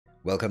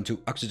Welcome to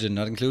Oxygen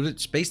Not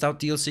Included Spaced Out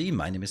DLC.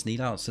 My name is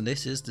Nilaus and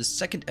this is the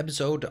second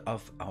episode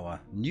of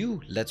our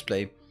new Let's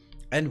Play.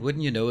 And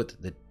wouldn't you know it,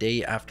 the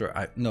day after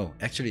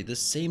actually the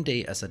same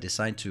day as I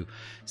decided to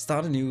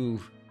start a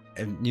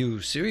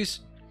new series.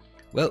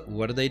 Well,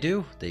 what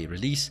do? They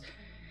release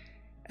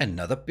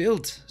another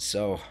build.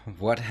 So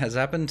what has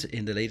happened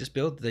in the latest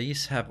build?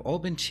 These have all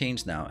been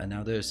changed now, and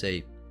now there's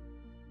a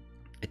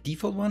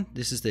default one.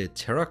 This is the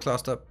Terra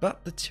cluster,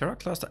 but the Terra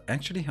cluster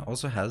actually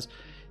also has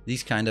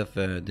these kind of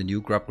the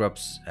new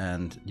grubs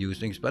and new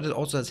things, but it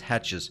also has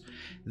hatches.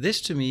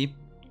 This to me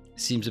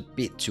seems a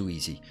bit too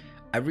easy.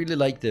 I really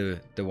like the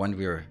one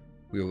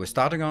we were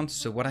starting on.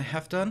 So what I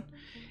have done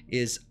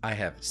is I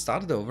have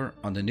started over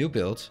on the new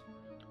build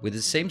with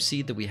the same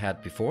seed that we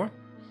had before.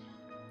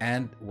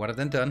 And what I've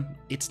then done,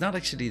 it's not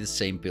actually the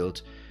same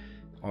build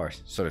or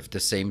sort of the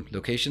same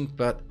location,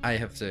 but I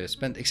have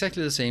spent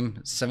exactly the same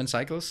 7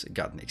 cycles,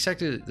 gotten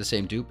exactly the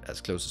same dupe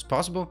as close as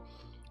possible.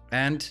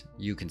 And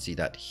you can see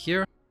that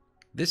here.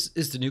 This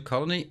is the new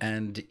colony,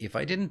 and if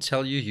I didn't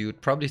tell you, you'd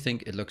probably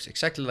think it looks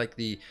exactly like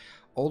the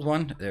old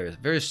one. There are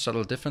very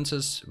subtle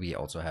differences. We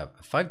also have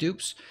 5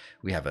 dupes.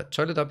 We have a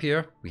toilet up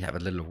here. We have a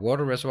little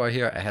water reservoir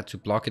here. I had to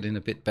block it in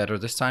a bit better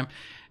this time.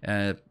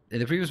 In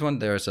the previous one,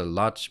 there's a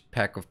large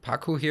pack of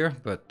Paku here,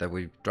 but that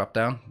we dropped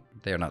down.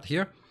 They are not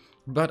here.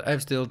 But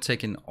I've still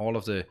taken all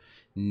of the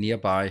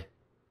nearby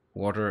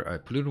water,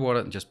 polluted water,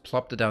 and just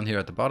plopped it down here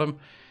at the bottom.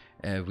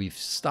 We've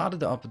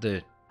started up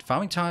the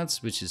farming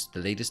tiles, which is the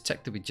latest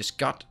tech that we just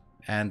got,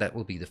 and that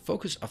will be the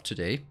focus of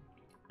today.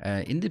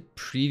 In the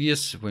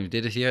previous, when we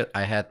did it here,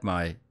 I had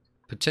my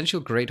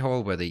potential great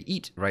hall where they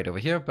eat right over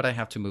here, but I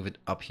have to move it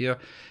up here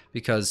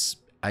because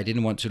I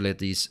didn't want to let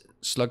these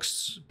plug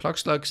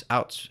slugs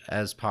out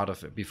as part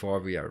of it before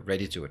we are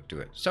ready to do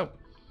it. So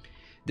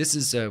this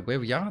is where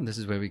we are, and this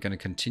is where we're going to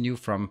continue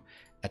from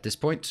at this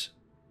point.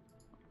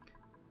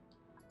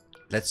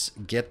 Let's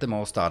get them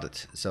all started.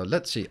 So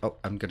let's see. Oh,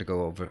 I'm going to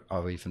go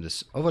away from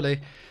this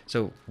overlay.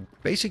 So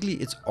basically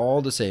it's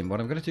all the same. What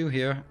I'm going to do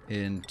here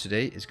in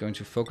today is going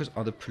to focus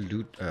on the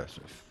pollute.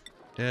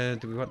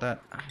 Do we want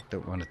that? I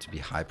don't want it to be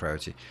high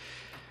priority.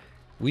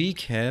 We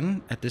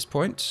can, at this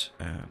point,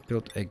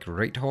 build a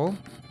great hall.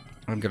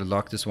 I'm going to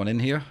lock this one in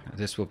here.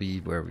 This will be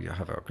where we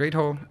have our great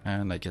hall.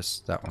 And I guess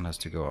that one has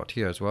to go out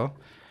here as well.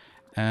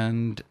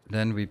 And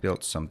then we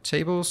built some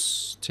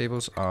tables.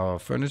 Tables are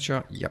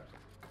furniture. Yep.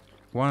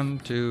 1,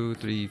 2,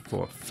 3,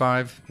 4,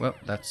 5. Well,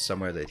 that's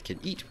somewhere they can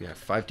eat. We have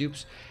 5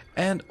 dupes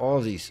and all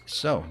of these.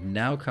 So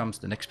now comes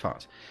the next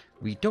part.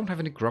 We don't have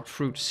any grub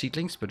fruit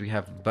seedlings, but we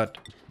have butt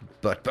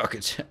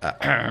buckets.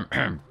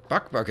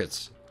 Buck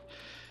buckets.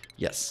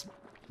 Yes.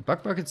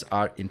 Buck buckets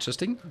are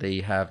interesting. They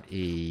have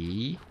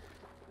a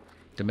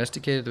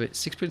domesticated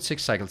 6.6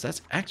 cycles.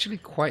 That's actually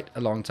quite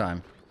a long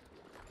time.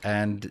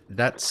 And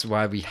that's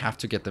why we have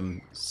to get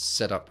them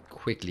set up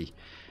quickly.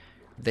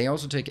 They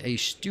also take a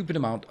stupid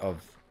amount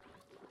of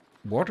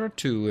water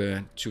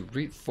to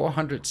read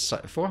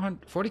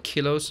 440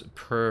 kilos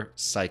per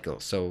cycle.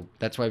 So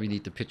that's why we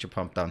need the pitcher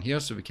pump down here,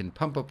 so we can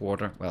pump up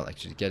water. Well,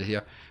 actually get it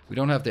here. We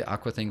don't have the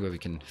aqua thing where we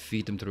can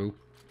feed them through.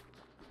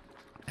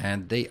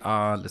 And they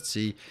are, let's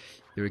see,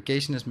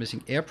 irrigation is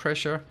missing air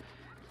pressure,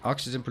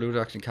 oxygen,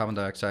 polluted oxygen, carbon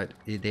dioxide.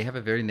 They have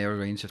a very narrow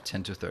range of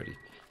 10 to 30.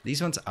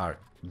 These ones are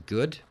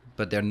good,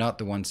 but they're not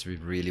the ones we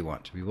really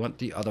want. We want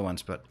the other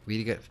ones, but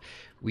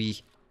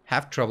we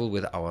have trouble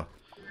with our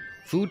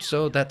food,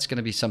 so that's going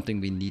to be something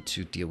we need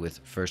to deal with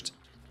first.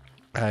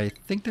 I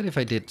think that if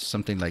I did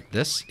something like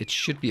this, it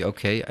should be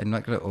okay. I'm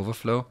not going to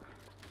overflow,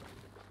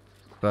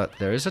 but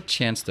there is a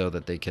chance though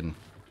that they can,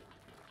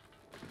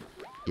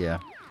 yeah,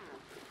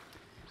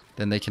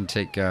 then they can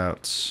take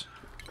out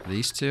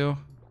these two,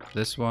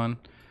 this one.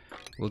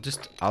 We'll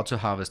just auto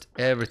harvest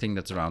everything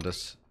that's around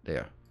us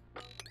there,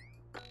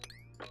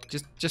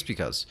 just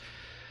because.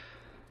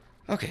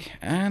 Okay,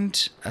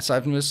 and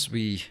aside from this,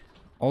 we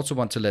also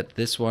want to let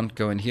this one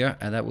go in here,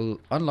 and that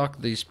will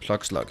unlock these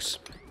plug slugs.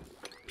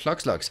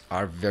 Plug slugs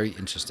are very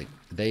interesting.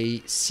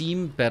 They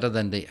seem better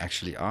than they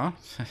actually are.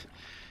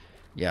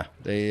 Yeah,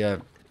 they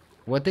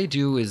what they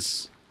do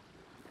is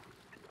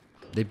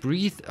they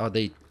breathe, or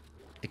they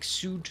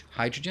exude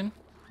hydrogen.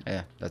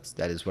 Yeah,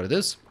 that is what it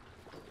is.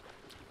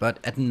 But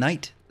at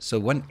night,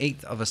 so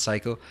 1/8 of a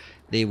cycle,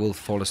 they will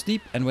fall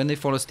asleep, and when they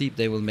fall asleep,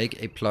 they will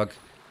make a plug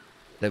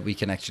that we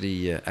can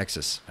actually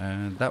access.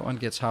 And that one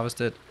gets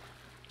harvested.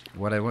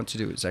 What I want to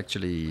do is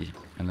actually,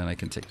 and then I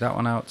can take that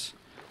one out,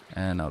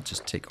 and I'll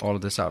just take all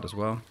of this out as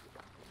well.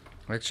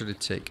 I'll actually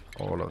take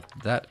all of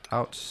that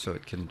out so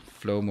it can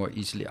flow more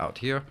easily out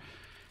here.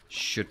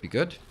 Should be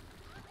good.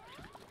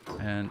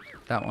 And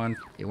that one,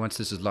 once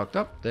this is locked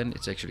up, then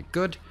it's actually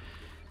good.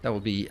 That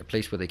will be a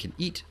place where they can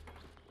eat.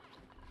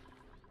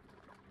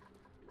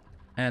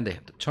 And they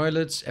have the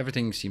toilets.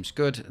 Everything seems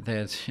good.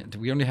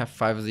 We only have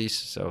 5 of these,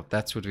 so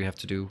that's what we have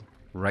to do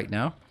right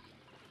now.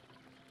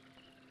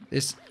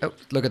 Oh,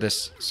 look at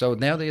this. So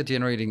now they are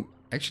generating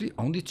actually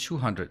only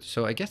 200.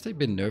 So I guess they've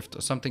been nerfed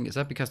or something. Is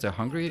that because they're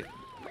hungry?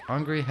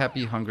 Hungry,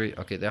 happy, hungry.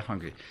 Okay, they're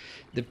hungry.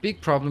 The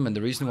big problem and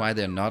the reason why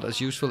they're not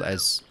as useful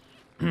as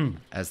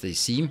as they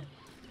seem,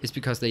 is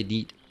because they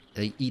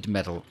eat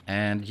metal,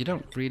 and you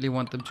don't really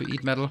want them to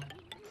eat metal.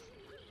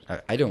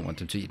 I don't want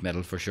them to eat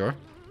metal for sure.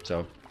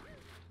 So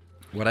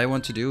what I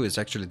want to do is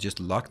actually just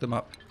lock them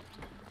up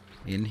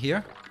in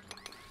here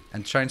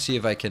and try and see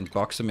if I can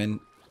box them in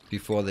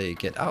before they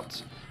get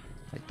out,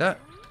 like that.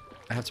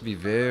 I have to be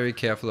very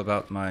careful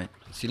about my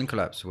ceiling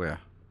collapse. Where?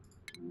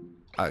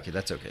 Okay,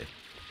 that's okay.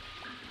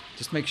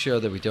 Just make sure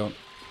that we don't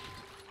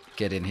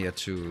get in here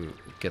to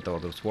get all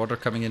those water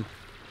coming in.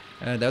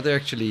 Now they're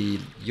actually,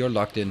 you're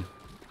locked in.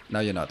 Now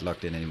you're not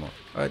locked in anymore.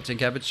 Alright, tin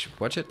cabbage,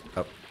 watch it.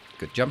 Oh,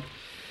 good jump.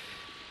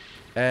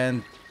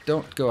 And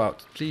don't go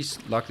out. Please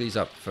lock these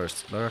up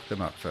first. Lock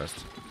them up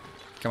first.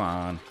 Come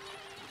on.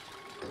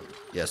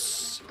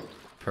 Yes.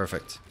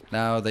 Perfect.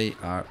 Now they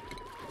are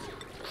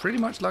pretty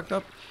much locked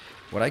up.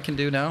 What I can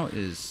do now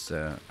is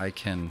I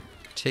can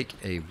take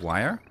a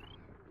wire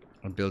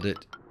and build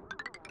it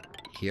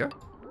here.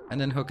 And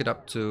then hook it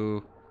up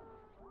to...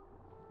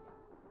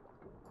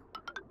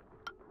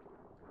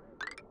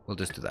 We'll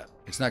just do that.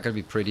 It's not going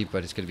to be pretty,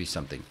 but it's going to be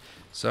something.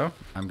 So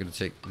I'm going to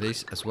take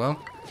this as well,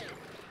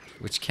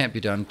 which can't be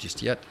done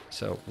just yet.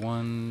 So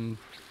 1,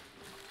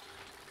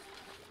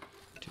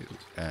 2,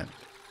 and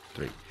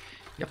 3.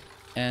 Yep.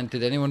 And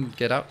did anyone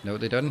get out? No,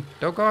 they didn't.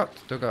 Don't go out.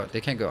 Don't go out.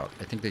 They can't go out.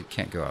 I think they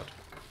can't go out.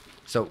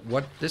 So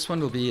what this one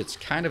will be, it's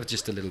kind of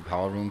just a little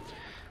power room.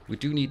 We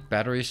do need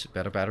batteries,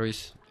 better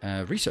batteries.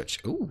 Research.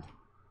 Ooh.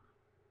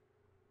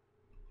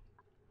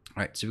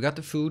 Alright, so we got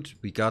the food.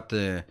 We got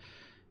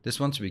this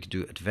one, so we could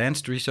do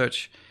advanced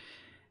research.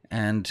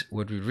 And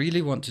what we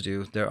really want to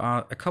do, there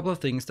are a couple of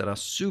things that are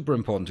super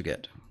important to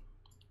get.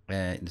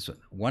 This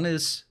one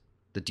is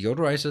the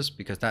deodorizers,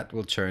 because that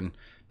will turn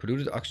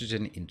polluted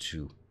oxygen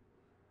into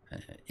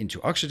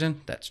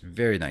oxygen. That's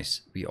very nice.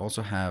 We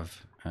also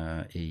have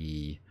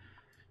a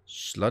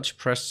sludge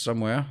press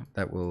somewhere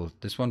that will,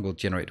 this one will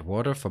generate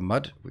water for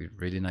mud.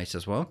 Really nice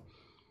as well.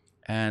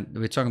 And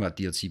we're talking about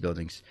DLC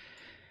buildings.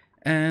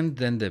 And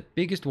then the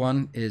biggest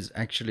one is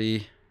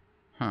actually,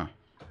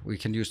 we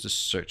can use the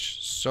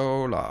search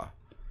solar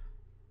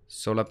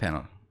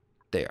panel.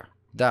 There,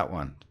 that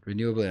one,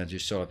 renewable energy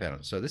solar panel.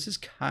 So this is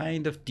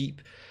kind of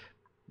deep,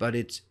 but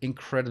it's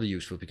incredibly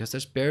useful because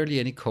there's barely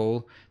any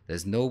coal,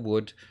 there's no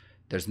wood,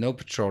 there's no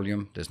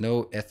petroleum, there's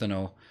no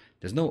ethanol,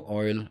 there's no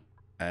oil.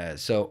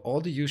 So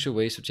all the usual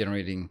ways of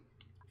generating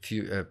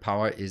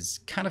power is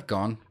kind of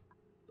gone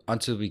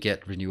until we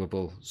get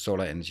renewable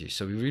solar energy.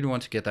 So we really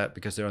want to get that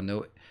because there are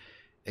no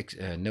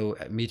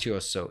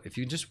meteors. So if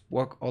you just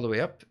walk all the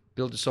way up,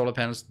 build the solar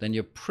panels, then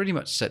you're pretty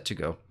much set to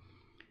go.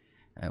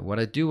 What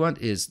I do want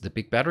is the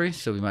big battery,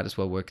 so we might as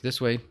well work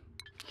this way.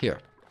 Here.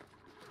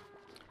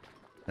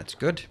 That's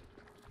good.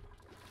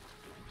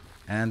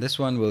 And this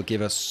one will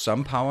give us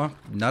some power,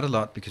 not a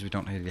lot because we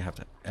don't really have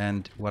that.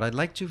 And what I'd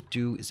like to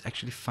do is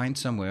actually find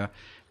somewhere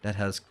that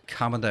has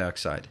carbon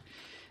dioxide.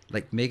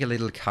 Like make a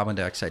little carbon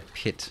dioxide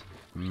pit.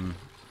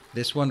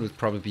 This one would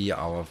probably be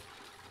our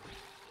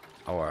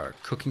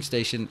cooking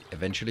station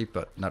eventually,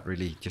 but not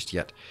really just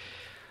yet.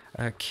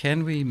 We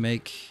can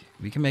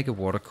make a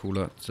water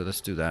cooler, so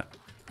let's do that.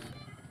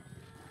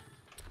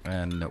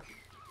 And no.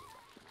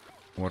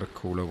 Water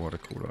cooler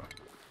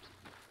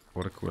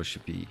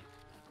should be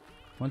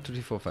 1, 2,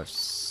 3, 4, 5,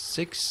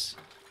 6,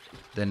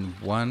 then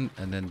 1,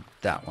 and then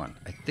that one.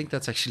 I think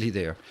that's actually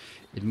there.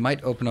 It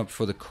might open up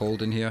for the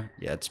cold in here.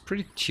 Yeah, it's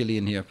pretty chilly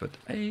in here, but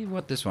I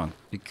want this one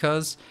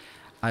because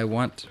I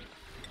want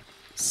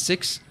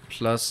 6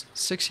 plus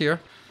 6 here,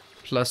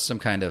 plus some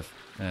kind of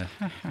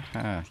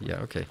yeah,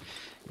 okay.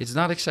 It's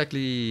not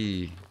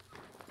exactly,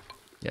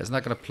 yeah, it's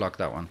not gonna plug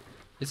that one.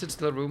 Is it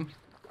still a room?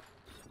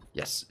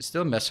 Yes, it's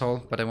still a mess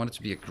hall, but I want it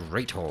to be a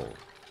great hall.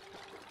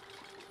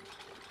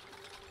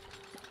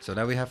 So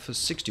now we have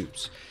 6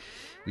 tubes.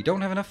 We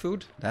don't have enough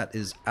food. That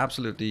is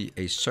absolutely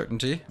a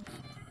certainty.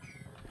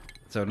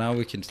 So now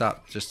we can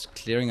start just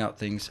clearing out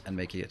things and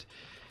making it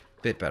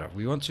a bit better.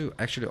 We want to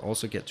actually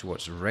also get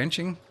towards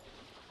ranching.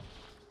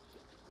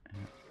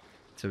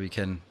 So we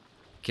can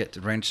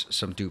ranch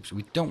some dupes.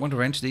 We don't want to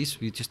ranch these.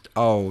 We just...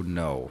 Oh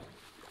no.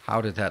 How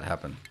did that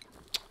happen?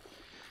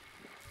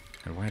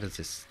 And why does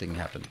this thing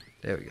happen?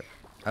 There we go.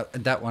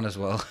 And that one as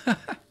well.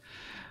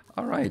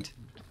 Alright.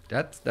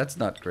 That's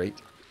not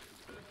great.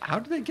 How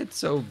did they get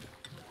so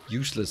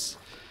useless?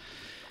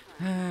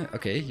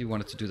 Okay, you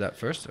wanted to do that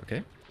first.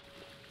 Okay.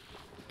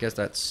 Guess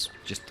that's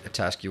just a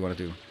task you want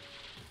to do.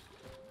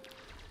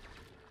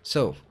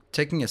 So,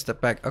 taking a step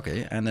back.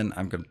 Okay, and then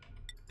I'm going to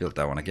build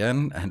that one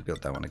again, and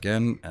build that one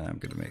again, and I'm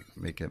going to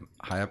make a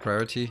higher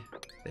priority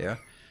there.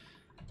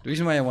 The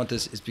reason why I want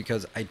this is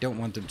because I don't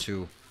want them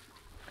to...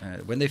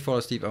 when they fall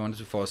asleep, I want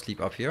them to fall asleep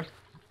up here.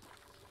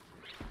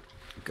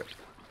 Good.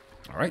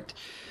 Alright.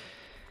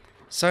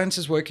 Science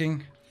is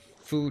working.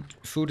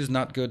 Food is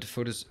not good.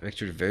 Food is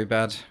actually very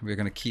bad. We're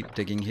going to keep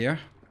digging here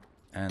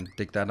and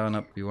dig that on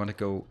up. We want to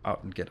go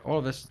out and get all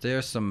of this.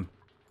 There's some...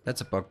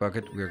 That's a bug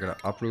bucket. We're going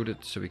to uproot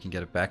it so we can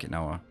get it back in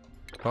our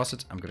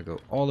deposit. I'm going to go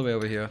all the way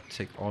over here,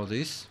 take all of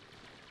these.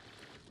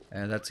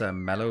 And that's a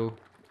mallow.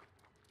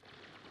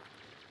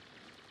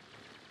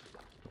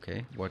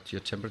 Okay, what's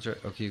your temperature?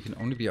 Okay, you can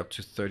only be up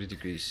to 30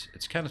 degrees.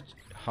 It's kind of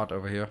hot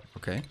over here.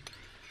 Okay,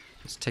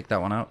 let's take that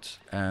one out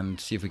and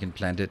see if we can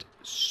plant it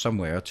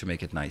somewhere to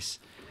make it nice.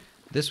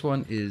 This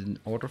one is in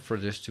order for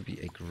this to be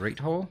a great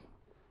hole,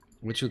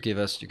 which will give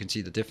us, you can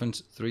see the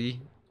difference, 3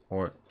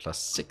 or plus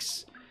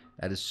 6.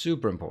 That is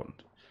super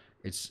important.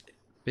 It's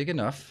big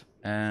enough,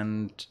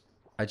 and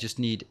I just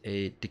need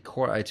a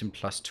decor item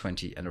plus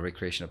 20 and a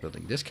recreational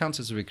building. This counts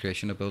as a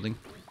recreational building.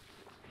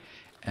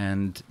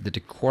 And the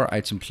decor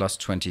item plus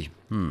 20.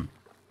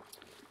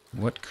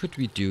 What could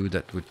we do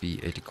that would be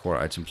a decor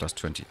item plus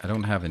 20? I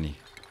don't have any.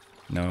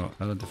 No,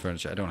 not the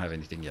furniture. I don't have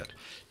anything yet.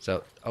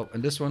 So, oh,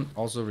 and this one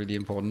also really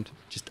important.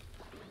 Just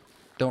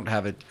don't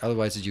have it.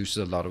 Otherwise it uses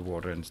a lot of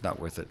water and it's not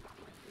worth it.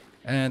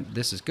 And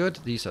this is good.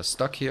 These are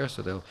stuck here,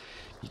 so they'll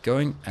be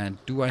going.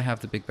 And do I have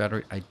the big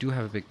battery? I do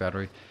have a big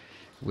battery.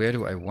 Where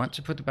do I want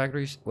to put the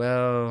batteries?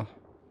 Well,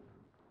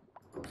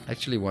 I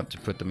actually want to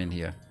put them in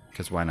here,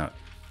 because why not?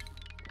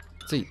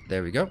 See,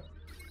 there we go.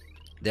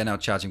 They're now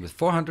charging with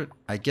 400.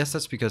 I guess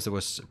that's because there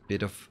was a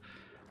bit of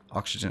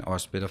oxygen or a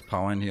bit of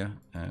power in here.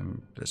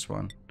 This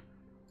one.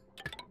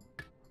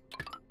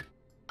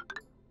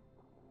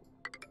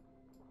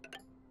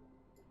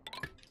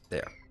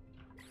 There.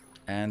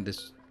 And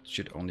this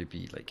should only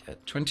be like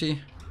at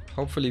 20.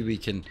 Hopefully we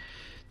can...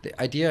 The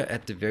idea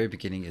at the very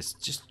beginning is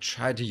just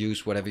try to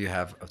use whatever you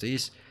have of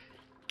these.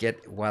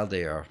 Get while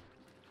they're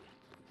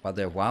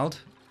wild,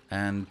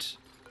 and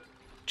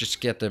just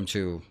get them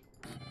to...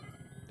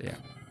 Yeah.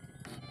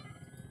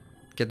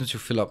 Get them to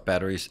fill up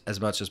batteries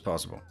as much as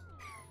possible.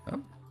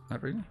 Oh,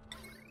 not really.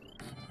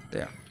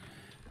 There.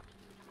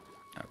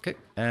 Okay,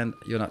 and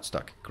you're not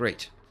stuck.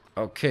 Great.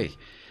 Okay.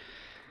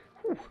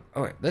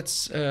 Alright,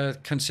 let's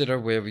consider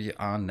where we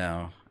are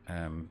now.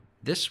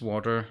 This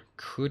water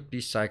could be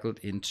cycled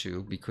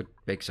into... We could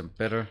make some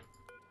better...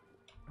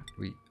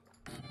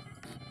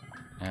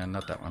 And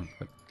not that one.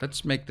 But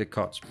let's make the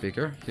cots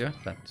bigger here.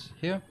 That's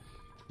here.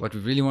 What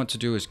we really want to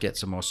do is get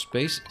some more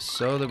space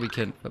so that we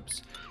can...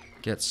 Oops.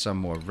 Get some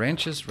more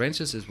ranches.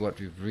 Ranches is what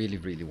we really,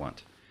 really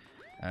want.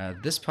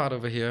 This part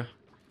over here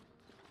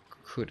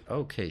could...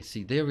 Okay,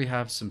 see, there we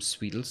have some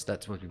sweetles.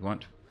 That's what we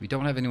want. We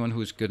don't have anyone who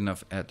is good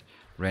enough at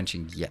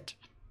ranching yet.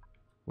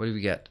 What do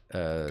we get?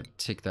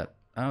 Take that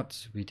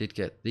out. We did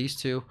get these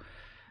two.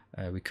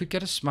 We could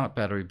get a smart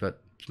battery,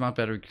 but smart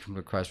battery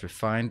requires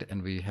refined,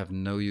 and we have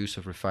no use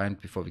of refined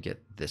before we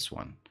get this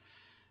one.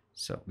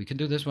 So we can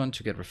do this one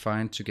to get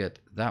refined, to get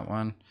that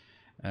one.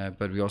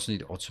 But we also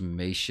need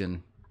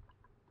automation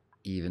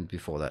even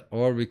before that,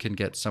 or we can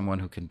get someone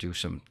who can do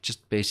some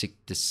just basic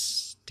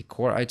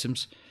decor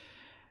items,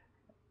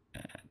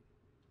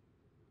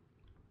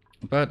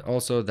 but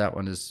also that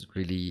one is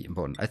really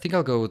important. I think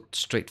I'll go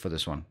straight for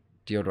this one.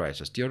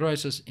 Deodorizers.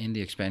 Deodorizers in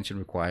the expansion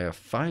require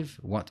 5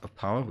 watt of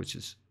power, which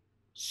is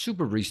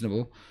super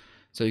reasonable.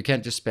 So you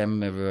can't just spam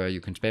them everywhere.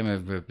 You can spam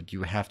everywhere, but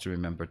you have to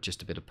remember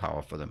just a bit of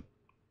power for them.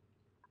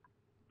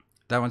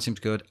 That one seems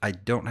good. I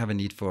don't have a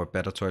need for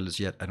better toilets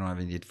yet. I don't have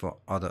a need for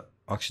other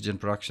oxygen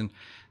production.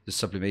 The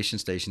sublimation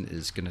station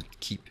is going to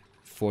keep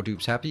 4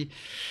 dupes happy.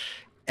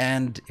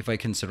 And if I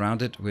can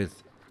surround it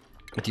with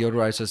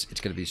deodorizers,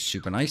 it's going to be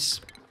super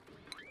nice.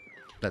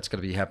 That's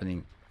going to be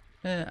happening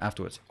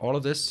afterwards. All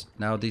of this,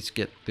 now these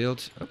get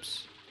built.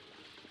 Oops.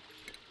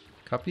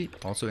 Copy.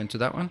 Also into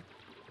that one.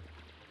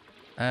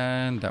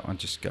 And that one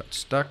just got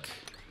stuck.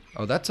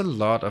 Oh, that's a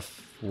lot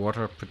of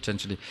water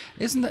potentially.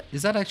 Is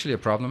that actually a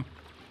problem?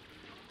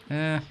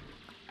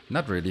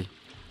 Not really,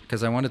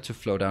 because I want it to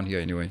flow down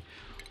here anyway.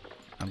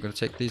 I'm gonna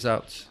take these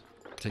out,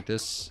 take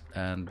this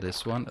and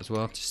this one as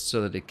well, just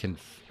so that it can.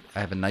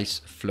 I have a nice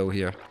flow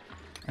here,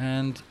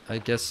 and I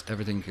guess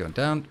everything going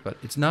down, but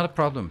it's not a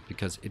problem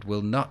because it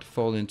will not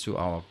fall into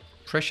our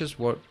precious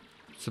water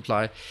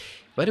supply,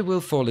 but it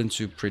will fall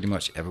into pretty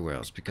much everywhere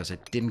else because I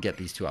didn't get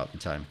these two out in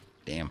time.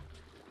 Damn.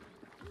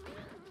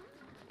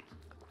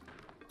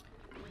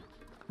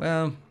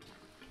 Well,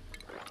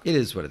 it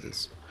is what it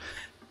is.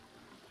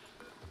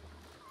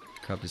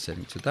 Copy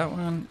setting to that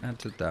one and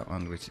to that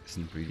one, which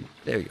isn't really...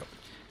 There we go.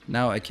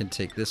 Now I can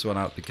take this one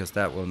out because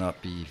that will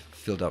not be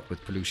filled up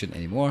with pollution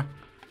anymore.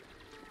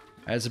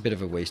 It's a bit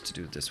of a waste to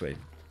do it this way.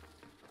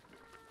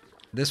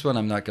 This one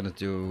I'm not going to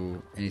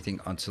do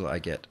anything until I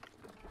get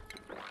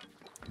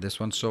this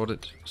one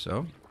sorted.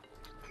 So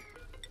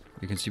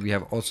you can see we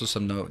have also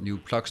some new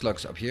plug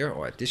slugs up here,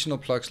 or additional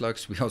plug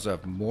slugs. We also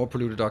have more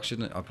polluted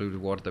oxygen or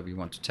polluted water that we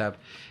want to tap,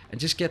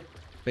 and just get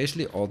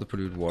basically all the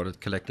polluted water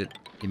collected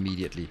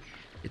immediately.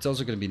 It's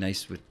also going to be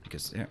nice with,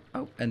 because there,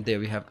 oh, and there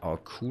we have our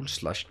cool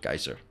slush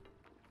geyser.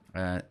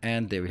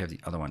 And there we have the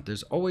other one.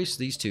 There's always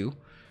these two.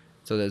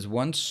 So there's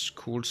one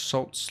cool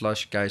salt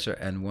slush geyser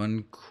and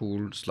one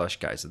cool slush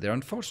geyser. They're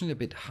unfortunately a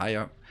bit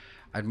higher.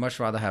 I'd much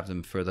rather have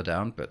them further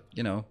down, but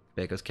you know,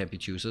 beggars can't be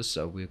choosers,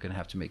 so we're going to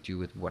have to make do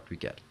with what we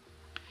get.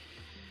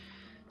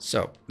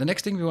 So the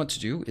next thing we want to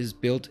do is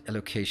build a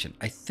location.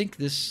 I think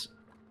this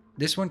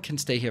one can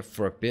stay here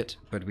for a bit,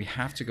 but we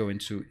have to go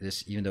into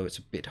this even though it's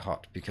a bit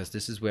hot, because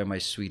this is where my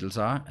sweetles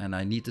are, and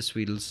I need the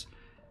sweetles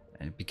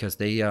because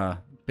they are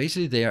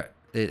basically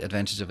the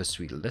advantage of a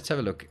Sweetle. Let's have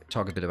a look,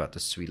 talk a bit about the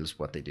Sweetles,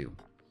 what they do.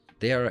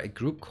 They are a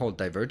group called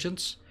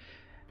Divergence,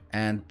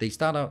 and they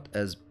start out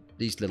as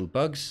these little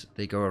bugs.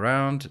 They go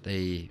around,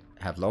 they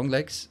have long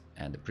legs,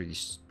 and they're pretty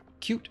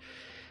cute.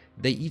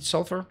 They eat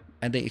sulfur,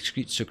 and they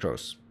excrete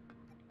sucrose.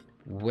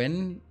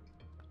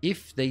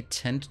 If they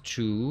tend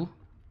to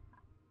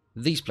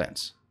these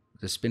plants,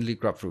 the spindly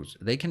grubfruits,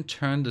 they can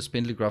turn the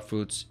spindly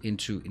grubfruits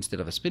into, instead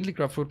of a spindly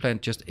grubfruit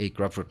plant, just a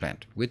grubfruit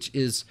plant, which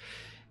is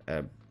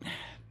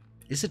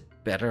it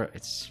better?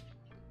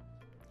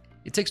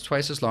 It takes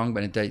twice as long,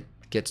 but it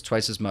gets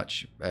twice as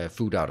much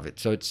food out of it.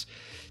 So it's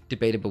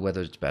debatable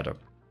whether it's better.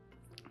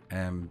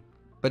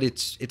 But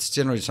it's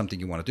generally something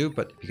you want to do.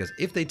 But because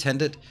if they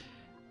tend it,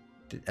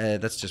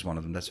 that's just one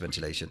of them. That's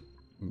ventilation.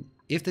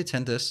 If they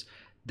tend this,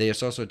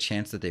 there's also a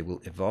chance that they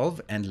will evolve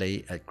and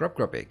lay a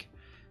grub egg.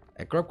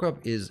 A grub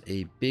is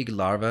a big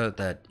larva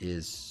that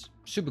is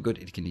super good.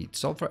 It can eat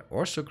sulfur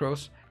or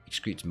sucrose,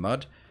 excretes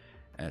mud.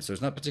 So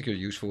it's not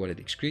particularly useful what it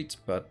excretes,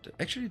 but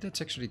actually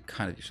that's actually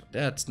kind of useful.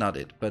 That's not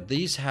it. But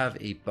these have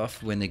a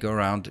buff when they go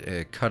around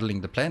cuddling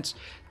the plants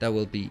that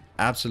will be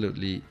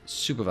absolutely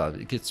super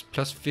valuable. It gets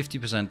plus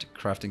 50%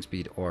 crafting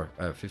speed or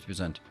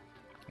 50%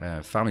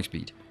 farming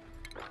speed.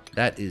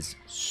 That is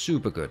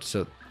super good.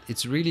 So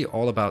it's really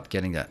all about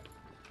getting that.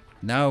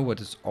 Now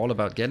what it's all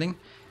about getting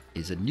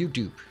is a new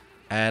dupe.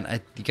 And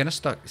you're going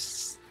to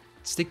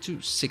stick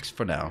to 6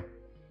 for now.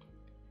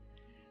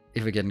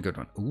 If we get a good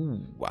one.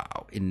 Ooh,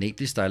 wow.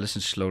 Innately stylish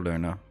and slow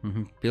learner.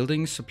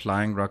 Building,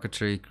 supplying,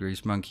 rocketry,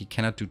 grease monkey.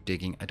 Cannot do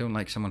digging. I don't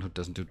like someone who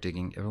doesn't do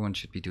digging. Everyone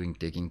should be doing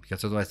digging,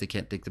 because otherwise they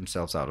can't dig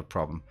themselves out of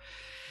problem.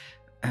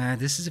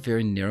 This is a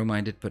very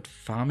narrow-minded, but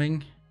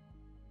farming.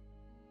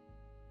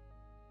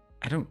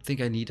 I don't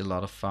think I need a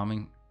lot of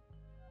farming.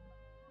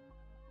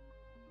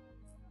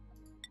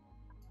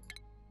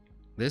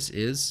 This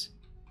is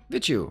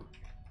Vichu.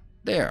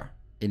 There.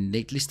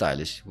 Innately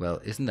stylish.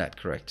 Well, isn't that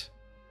correct?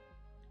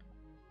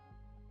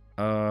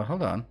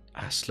 Hold on.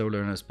 Slow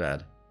learner is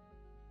bad.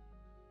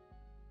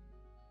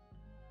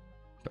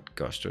 But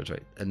gosh,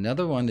 right.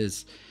 Another one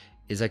is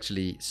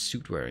actually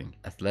suit wearing.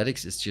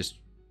 Athletics is just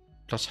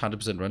plus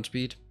 100% run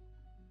speed.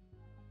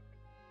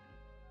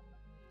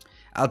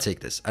 I'll take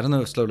this. I don't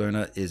know if slow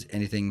learner is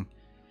anything.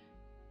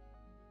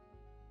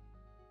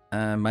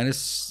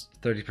 Minus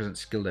 30%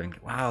 skill leveling.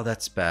 Wow,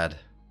 that's bad.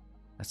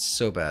 That's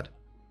so bad.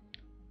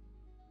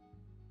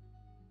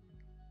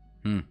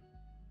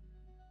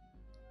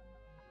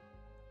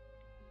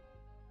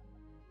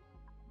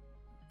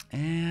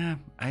 Yeah,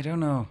 I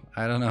don't know.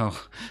 I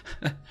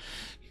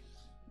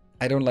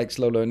don't like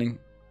slow learning.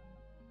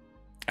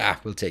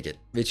 We'll take it.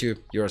 Vichu,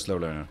 you're a slow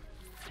learner.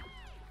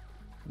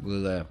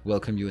 We'll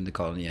welcome you in the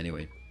colony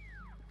anyway.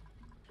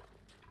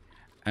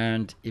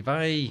 And if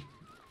I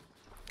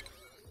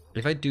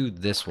do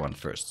this one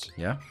first,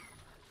 yeah,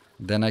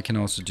 then I can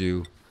also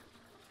do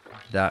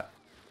that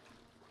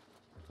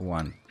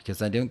one,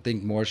 because I don't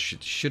think more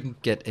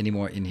shouldn't get any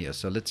more in here.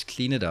 So let's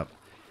clean it up.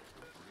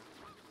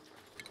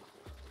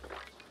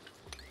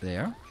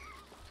 There.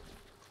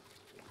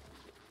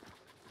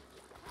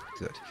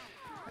 Good.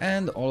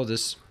 And all of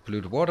this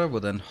polluted water will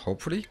then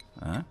hopefully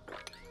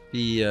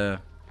be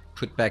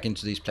put back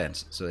into these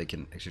plants so they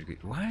can actually...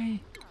 Why?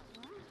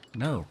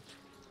 No.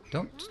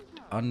 Don't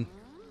undo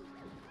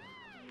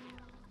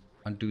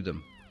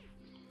them.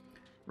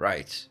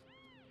 Right.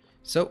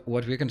 So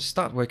what we're going to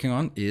start working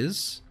on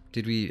is...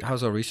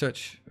 How's our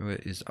research? Where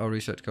is our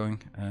research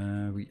going?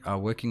 We are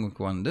working with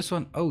this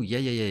one. Oh,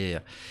 yeah.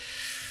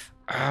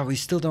 We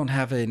still don't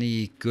have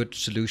any good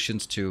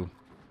solutions to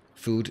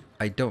food.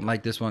 I don't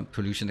like this one.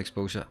 Pollution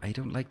exposure. I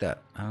don't like that.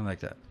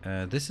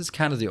 This is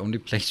kind of the only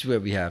place where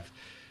we have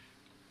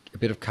a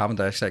bit of carbon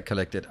dioxide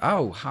collected.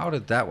 Oh, how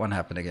did that one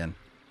happen again?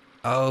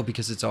 Oh,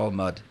 because it's all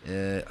mud.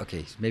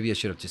 Okay, maybe I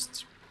should have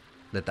just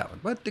let that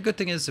one. But the good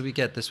thing is that we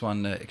get this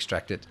one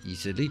extracted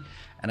easily.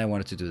 And I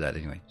wanted to do that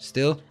anyway.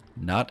 Still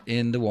not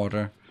in the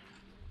water.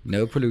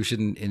 No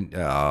pollution in...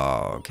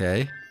 Oh,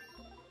 okay.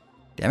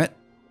 Damn it.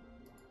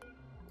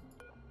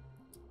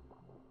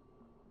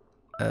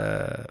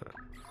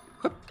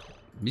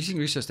 Missing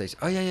research stage.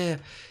 Oh yeah.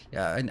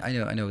 I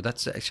know.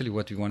 That's actually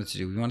what we wanted to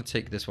do. We want to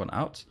take this one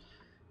out.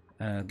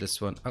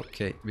 This one.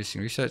 Okay, missing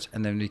research,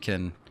 and then we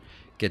can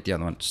get the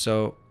other one.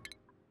 So,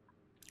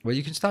 well,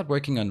 you can start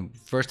working on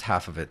first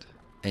half of it.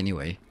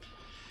 Anyway,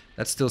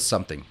 that's still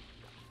something.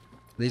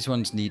 These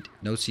ones need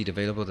no seed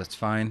available. That's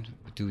fine.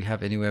 Do we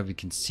have anywhere we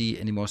can see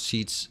any more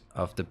seeds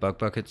of the bug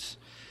buckets?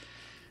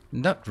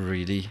 Not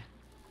really.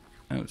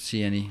 I don't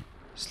see any.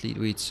 Sleet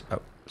weeds.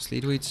 Oh.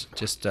 Sleet weeds,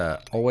 just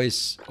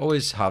always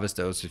harvest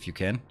those if you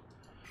can.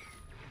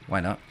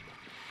 Why not?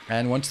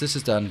 And once this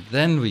is done,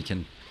 then we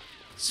can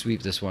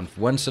sweep this one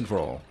once and for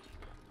all.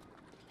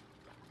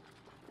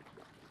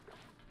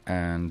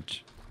 And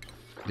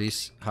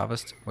please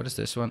harvest. What is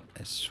this one?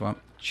 A swamp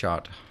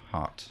chart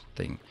heart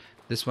thing.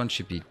 This one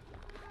should be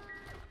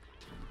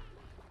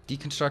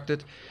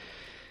deconstructed.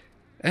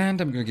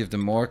 And I'm going to give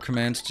them more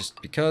commands just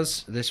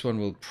because this one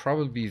will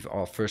probably be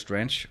our first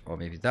ranch, or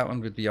maybe that one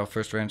would be our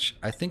first ranch.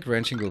 I think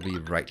ranching will be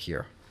right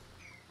here.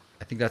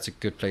 I think that's a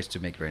good place to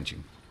make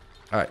ranging.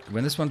 Alright,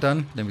 when this one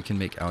done, then we can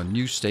make our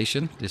new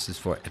station. This is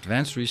for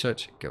advanced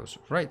research. It goes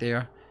right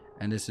there.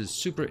 And this is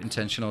super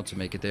intentional to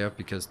make it there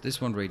because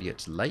this one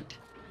radiates light.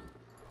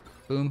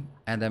 Boom.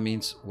 And that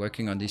means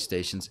working on these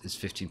stations is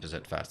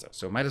 15% faster.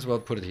 So might as well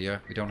put it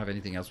here. We don't have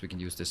anything else we can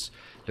use this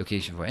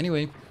location for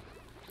anyway.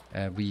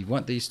 We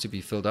want these to be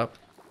filled up.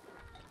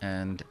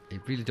 And I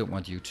really don't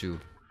want you to...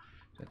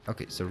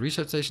 Okay, so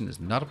research station is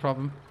not a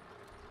problem.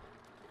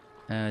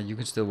 You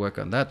can still work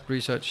on that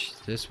research.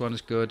 This one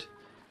is good.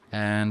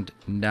 And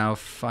now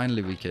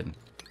finally we can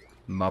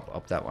mop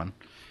up that one.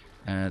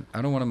 And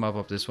I don't want to mop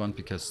up this one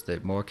because the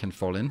more can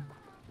fall in.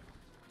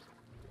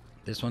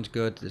 This one's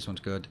good. This one's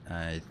good.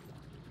 I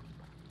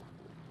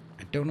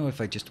don't know if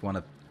I just want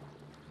to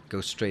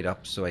go straight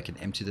up so I can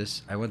empty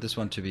this. I want this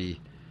one to be...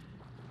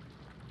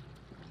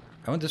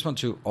 I want this one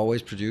to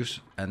always produce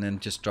and then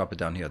just drop it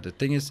down here. The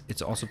thing is,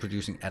 it's also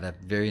producing at a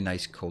very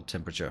nice cold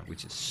temperature,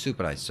 which is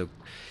super nice. So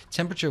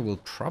temperature will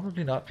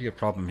probably not be a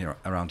problem here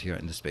around here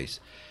in the space.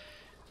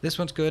 This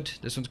one's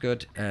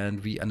good,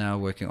 and we are now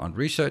working on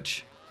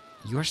research.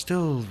 You are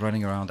still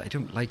running around. I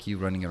don't like you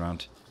running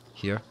around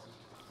here.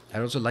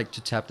 I'd also like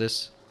to tap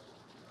this.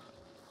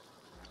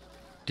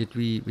 Did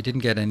we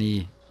didn't get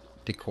any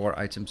decor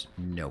items?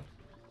 No.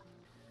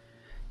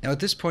 Now at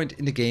this point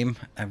in the game,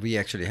 we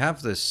actually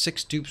have the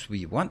 6 dupes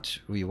we want.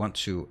 We want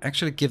to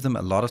actually give them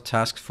a lot of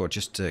tasks for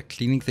just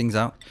cleaning things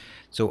out.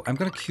 So I'm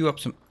going to queue up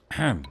some...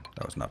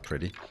 that was not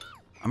pretty.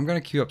 I'm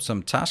going to queue up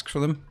some tasks for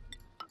them.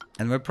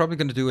 And we're probably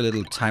going to do a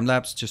little time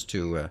lapse just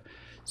to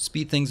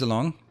speed things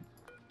along.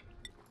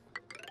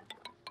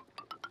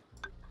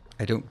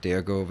 I don't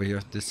dare go over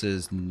here. This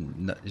is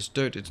it's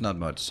dirt, it's not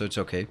mud, so it's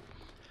okay.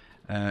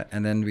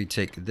 And then we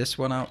take this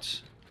one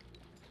out.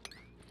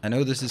 I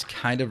know this is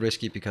kind of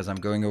risky because I'm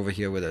going over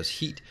here where there's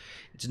heat.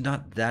 It's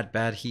not that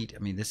bad heat. I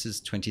mean, this is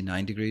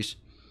 29 degrees.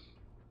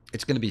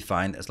 It's going to be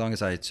fine as long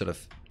as I sort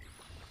of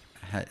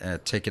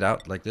take it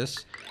out like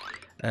this.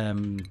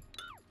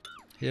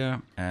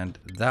 Here and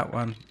that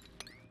one.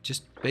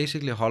 Just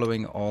basically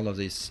hollowing all of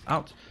these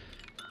out.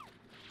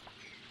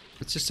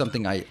 It's just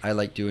something I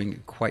like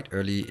doing quite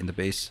early in the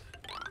base.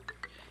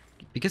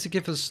 Because it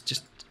gives us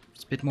just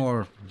a bit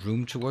more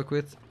room to work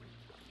with.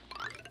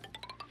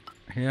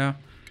 Here.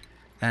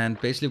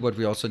 And basically what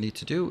we also need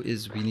to do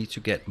is we need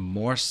to get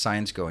more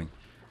science going.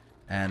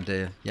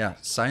 And yeah,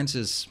 science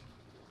is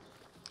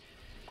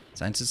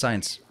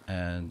science.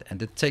 And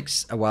it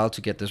takes a while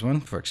to get this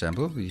one, for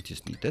example. We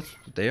just need this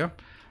there.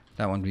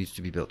 That one needs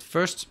to be built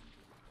first.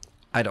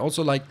 I'd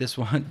also like this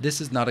one.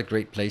 This is not a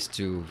great place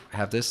to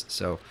have this,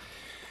 so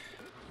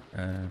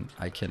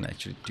I can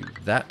actually do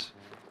that.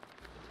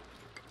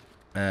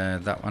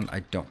 That one I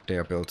don't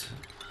dare build.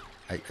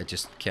 I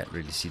just can't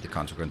really see the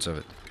consequence of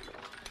it.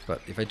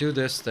 But if I do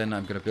this, then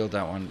I'm going to build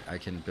that one. I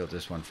can build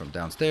this one from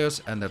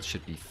downstairs, and that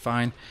should be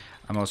fine.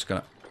 I'm also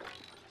going to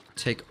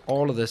take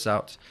all of this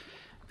out.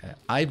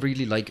 I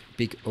really like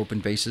big open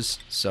bases,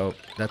 so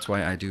that's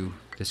why I do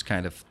this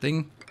kind of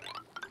thing.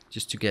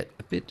 Just to get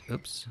a bit...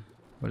 Oops.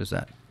 What is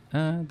that?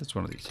 That's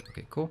one of these.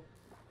 Okay, cool.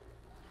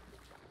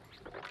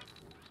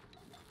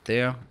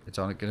 There. It's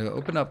all going to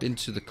open up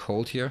into the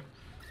cold here.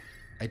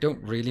 I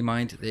don't really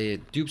mind. The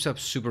dupes are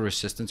super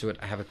resistant to it.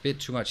 I have a bit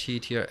too much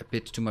heat here, a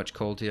bit too much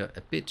cold here,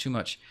 a bit too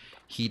much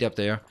heat up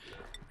there.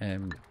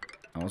 I'm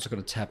also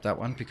going to tap that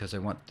one because I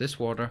want this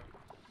water,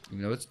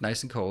 even though it's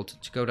nice and cold,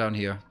 to go down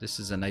here. This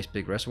is a nice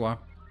big reservoir.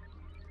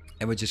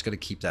 And we're just going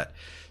to keep that.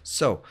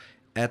 So,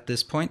 at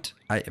this point,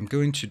 I am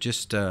going to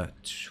just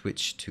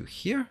switch to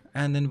here.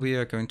 And then we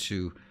are going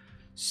to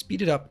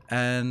speed it up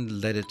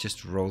and let it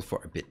just roll for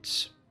a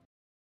bit.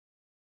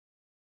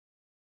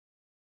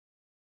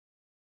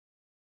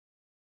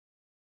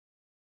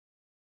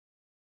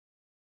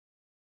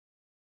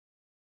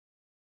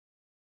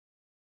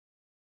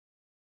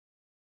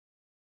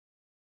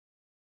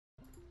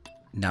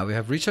 Now we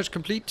have research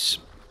complete,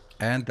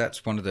 and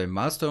that's one of the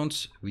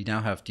milestones. We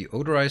now have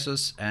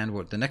deodorizers, and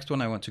what the next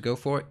one I want to go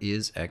for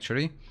is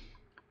actually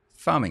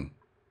farming.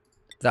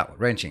 That one,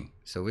 ranching.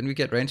 So when we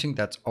get ranching,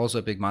 that's also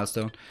a big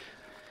milestone.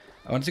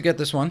 I want to get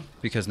this one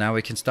because now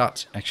we can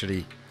start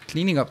actually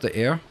cleaning up the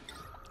air,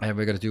 and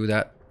we're going to do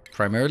that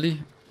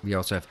primarily. We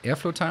also have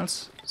airflow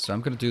tiles, so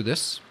I'm going to do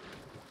this.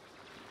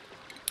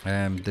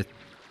 No,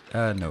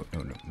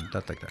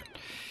 not like that.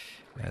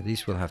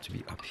 These will have to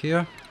be up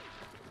here.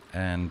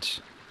 And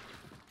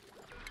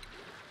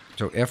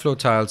so airflow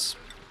tiles,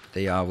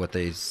 they are what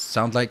they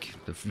sound like.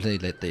 They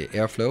let the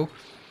air flow.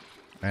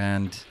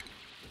 And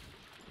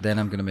then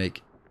I'm going to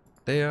make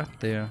there.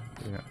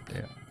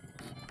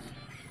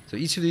 So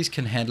each of these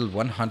can handle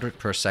 100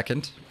 per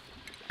second.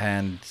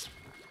 And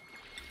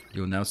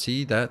you'll now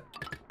see that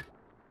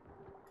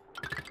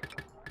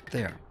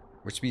there.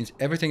 Which means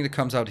everything that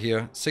comes out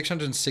here,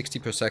 660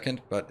 per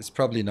second. But it's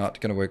probably not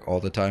going to work all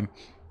the time.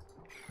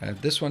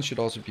 This one should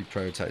also be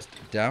prioritized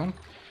down.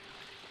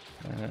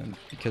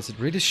 Because it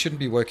really shouldn't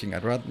be working.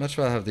 I'd much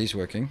rather have these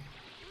working.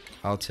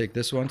 I'll take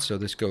this one, so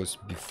this goes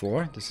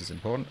before. This is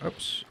important.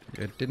 Oops,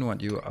 I didn't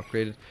want you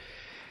upgraded.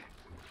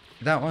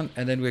 that one,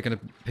 and then we're going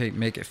to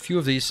make a few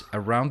of these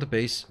around the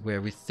base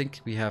where we think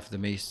we have the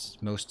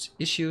most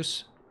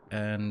issues,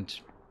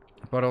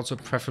 but also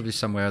preferably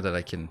somewhere that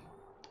I can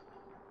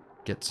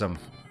get some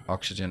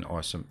oxygen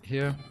or some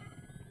here.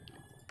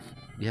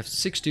 We have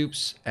 6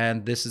 dupes,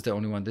 and this is the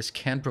only one. This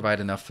can provide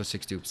enough for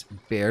 6 dupes.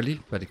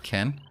 Barely, but it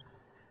can.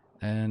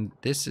 And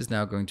this is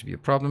now going to be a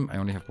problem. I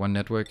only have 1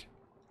 network.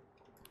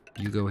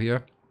 You go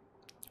here.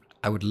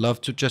 I would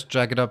love to just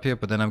drag it up here,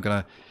 but then I'm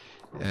going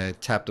to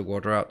tap the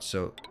water out.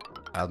 So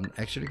I'm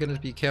actually going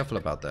to be careful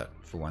about that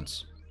for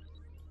once.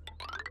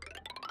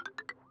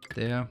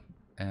 There.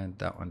 And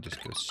that one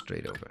just goes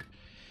straight over.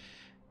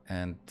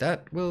 And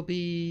that will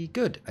be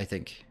good, I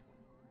think.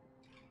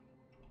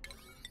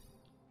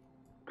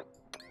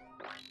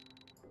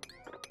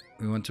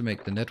 We want to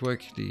make the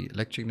network, the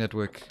electric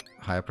network,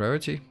 higher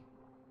priority.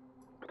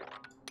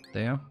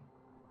 There.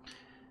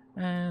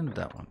 And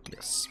that one,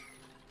 yes.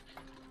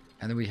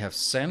 And then we have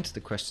sand.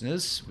 The question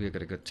is, we're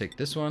going to go take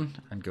this one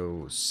and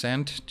go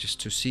sand,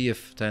 just to see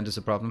if sand is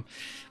a problem.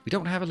 We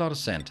don't have a lot of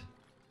sand.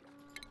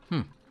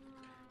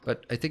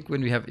 But I think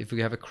if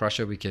we have a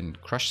crusher, we can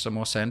crush some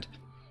more sand.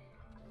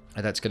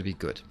 And that's going to be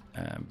good.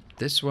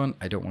 This one,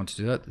 I don't want to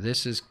do that.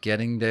 This is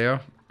getting there.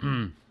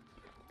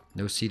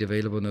 No seed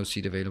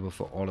available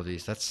for all of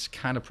these. That's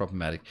kind of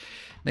problematic.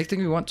 Next thing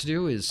we want to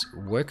do is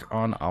work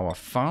on our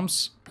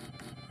farms.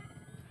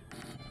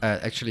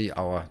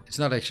 It's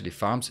not actually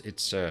farms,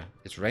 it's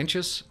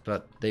ranches,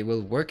 but they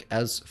will work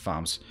as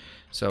farms.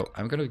 So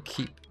I'm going to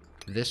keep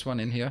this one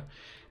in here.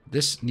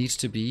 This needs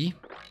to be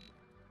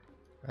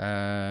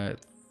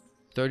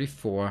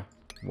 34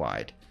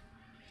 wide.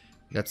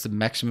 That's the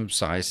maximum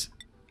size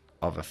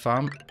of a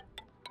farm.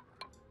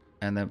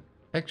 And then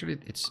actually,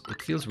 it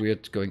feels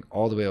weird going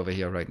all the way over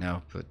here right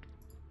now, but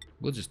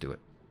we'll just do it.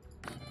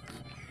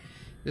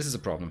 This is a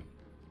problem.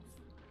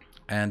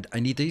 And I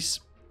need these.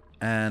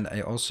 And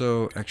I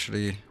also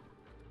actually...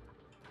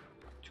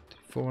 2, 3,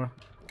 4.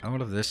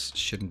 All of this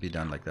shouldn't be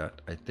done like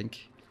that, I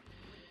think.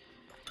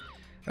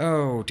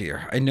 Oh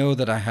dear. I know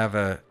that I have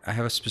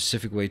a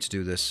specific way to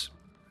do this.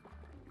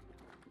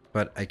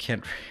 But I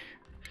can't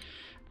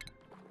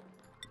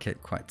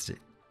quite see.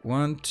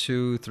 1,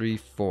 2, 3,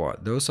 4.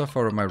 Those are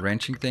for my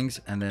ranching things,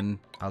 and then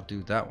I'll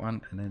do that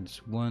one, and then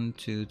it's 1,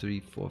 2, 3,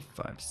 4,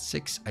 5,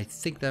 6. I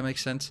think that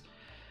makes sense.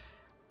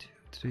 2,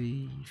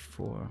 3,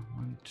 4.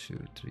 1,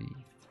 2, 3, 4.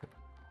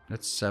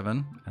 That's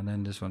 7, and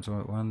then this one's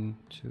 1,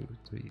 2,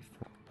 3, 4,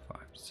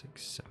 5,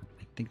 6, 7.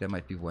 I think that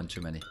might be one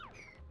too many.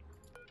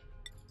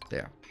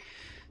 There.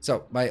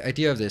 So my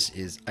idea of this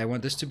is I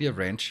want this to be a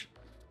ranch,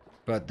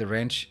 but the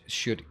ranch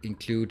should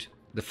include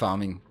the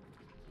farming.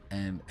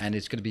 And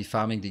it's going to be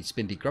farming the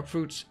spindly grub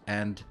fruits,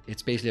 and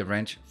it's basically a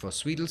ranch for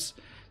sweetles.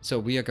 So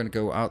we are going to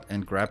go out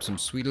and grab some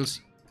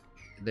sweetles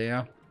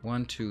there.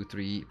 1, 2,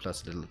 3,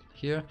 plus a little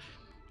here.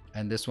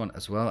 And this one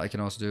as well. I can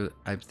also do,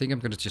 I think I'm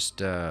going to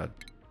just...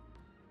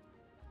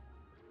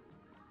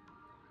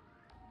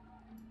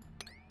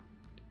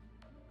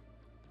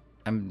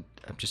 I'm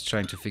just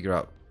trying to figure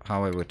out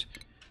how I would...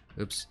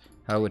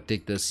 how I would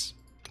dig this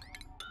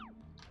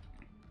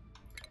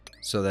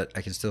so that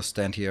I can still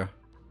stand here.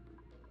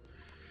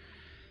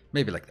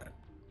 Maybe like that.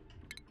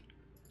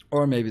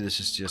 Or maybe this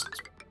is just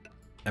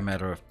a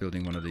matter of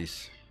building one of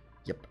these.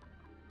 Yep.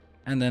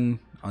 And then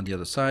on the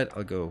other side,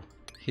 I'll go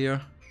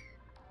here.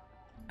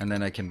 And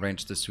then I can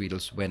range the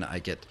sweetles when I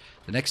get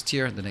the next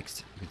tier. The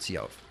next, you can see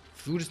our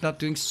food is not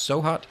doing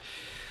so hot.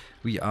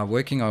 We are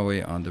working our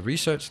way on the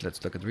research.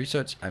 Let's look at the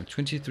research. I have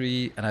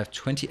 23 and I have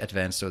 20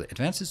 advanced. So the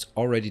advanced is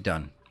already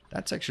done.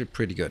 That's actually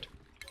pretty good.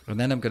 And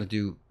then I'm going to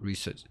do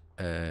research.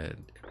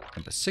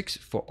 Number 6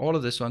 for all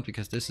of this one,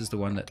 because this is the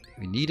one that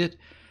we needed.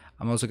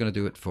 I'm also going to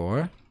do it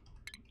for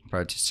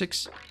priority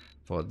 6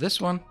 for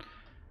this one,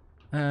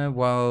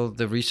 while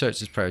the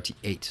research is priority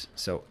 8.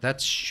 So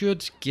that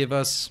should give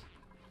us...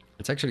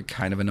 It's actually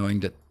kind of annoying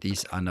that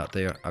these are not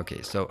there.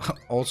 Okay, so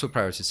also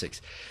priority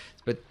 6.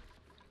 But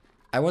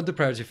I want the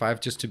priority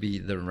 5 just to be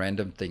the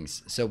random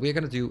things. So we're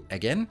going to do,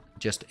 again,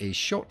 just a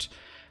short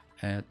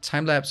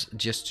time lapse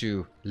just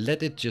to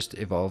let it just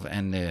evolve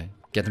and...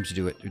 get them to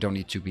do it. We don't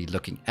need to be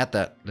looking at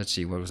that. Let's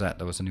see, what was that?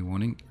 That was a new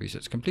warning.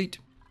 Research complete.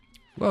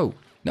 Whoa.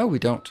 No, we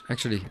don't.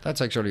 Actually, that's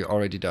actually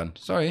already done.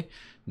 Sorry.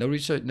 No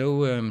research,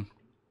 no,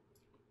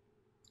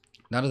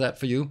 none of that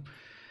for you.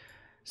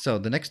 So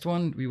the next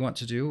one we want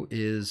to do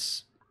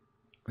is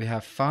we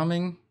have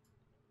farming,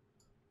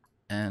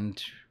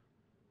 and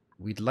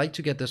we'd like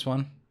to get this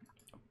one,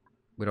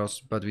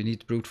 but we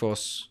need brute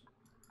force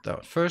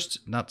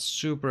first. Not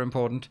super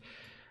important.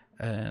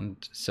 And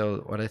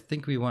so what I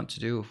think we want to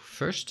do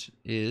first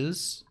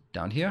is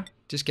down here,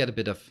 just get a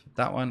bit of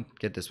that one,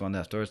 get this one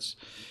afterwards.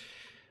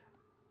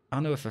 I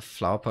don't know if a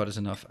flower pot is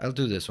enough. I'll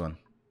do this one.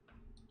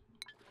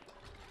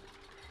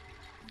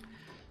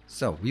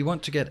 So we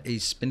want to get a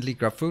spindly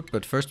grub fruit,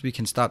 but first we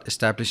can start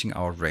establishing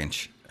our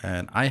ranch.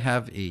 And I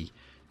have a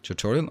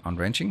tutorial on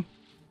ranching.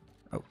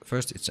 Oh,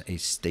 first it's a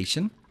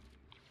station,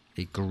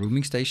 a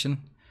grooming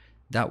station.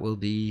 That will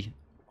be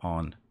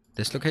on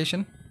this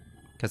location,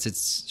 because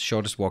it's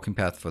shortest walking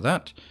path for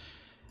that.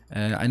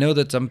 I know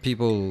that some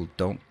people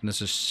don't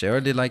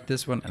necessarily like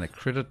this one, and a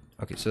critter.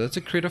 Okay, so that's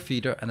a critter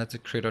feeder, and that's a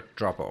critter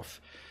drop-off.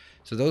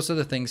 So those are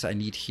the things I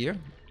need here.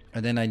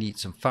 And then I need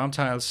some farm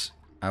tiles.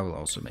 I will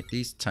also make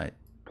these type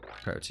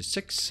priority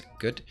 6.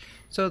 Good.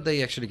 So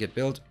they actually get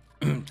built.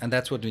 And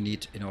that's what we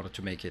need in order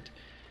to make it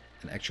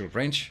an actual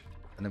range.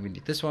 And then we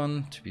need this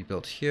one to be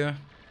built here.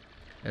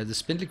 The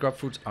spindly grub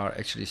fruits are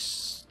actually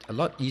a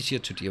lot easier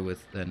to deal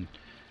with than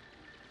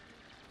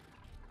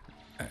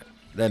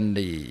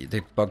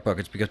the bug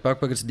buckets, because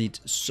bug buckets need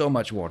so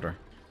much water.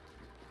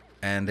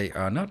 And they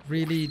are not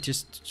really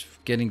just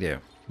getting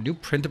there. New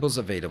printables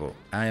available.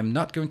 I am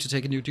not going to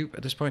take a new dupe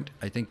at this point.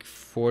 I think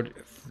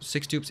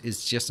 6 dupes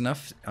is just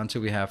enough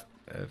until we have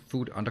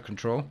food under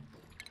control.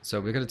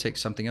 So we're going to take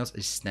something else.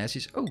 Is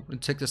snazzies. Oh, we'll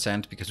take the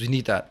sand because we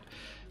need that.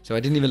 So I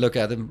didn't even look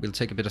at them. We'll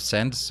take a bit of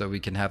sand so we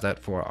can have that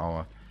for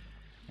our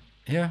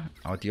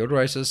our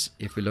deodorizers.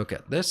 If we look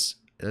at this,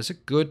 there's a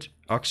good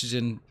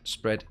oxygen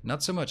spread.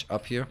 Not so much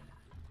up here.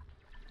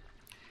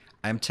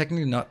 I'm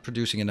technically not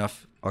producing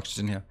enough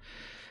oxygen here.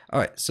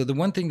 Alright, so the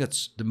one thing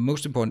that's the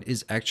most important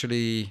is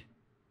actually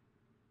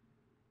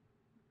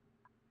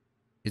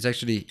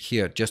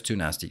here, just too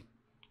nasty.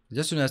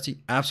 Just too nasty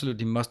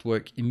absolutely must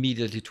work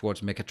immediately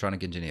towards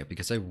mechatronic engineer,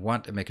 because I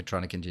want a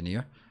mechatronic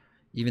engineer,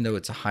 even though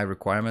it's a high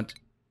requirement.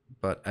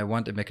 But I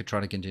want a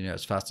mechatronic engineer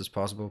as fast as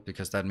possible,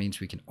 because that means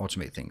we can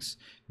automate things.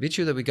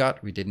 Vichu that we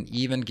got, we didn't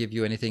even give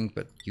you anything,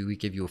 but we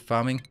give you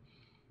farming.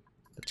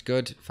 That's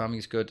good. Farming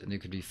is good, and you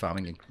could be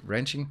farming and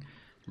ranching.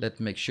 Let's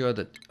make sure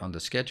that on the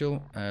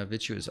schedule,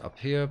 Vichu is up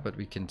here, but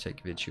we can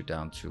take Vichu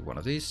down to one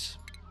of these.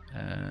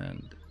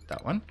 And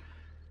that one.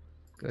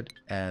 Good.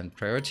 And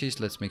priorities,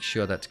 let's make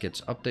sure that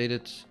gets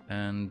updated.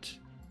 And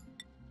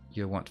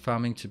you want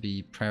farming to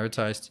be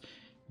prioritized.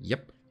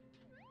 Yep.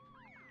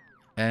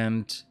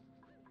 And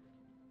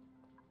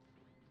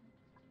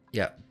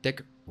yeah,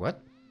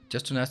 what?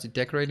 Just too nasty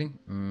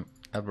decorating?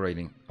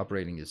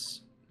 Operating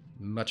is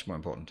much more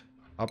important.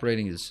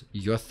 Operating is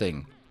your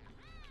thing.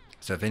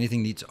 So if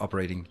anything needs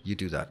operating, you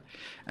do that.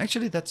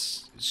 Actually,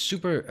 that's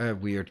super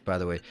weird, by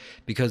the way,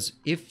 because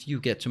if you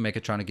get to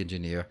mechatronic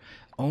engineer,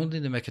 only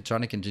the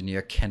mechatronic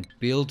engineer can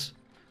build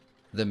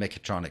the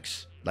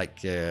mechatronics,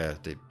 like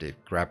the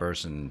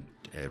grabbers and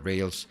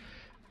rails.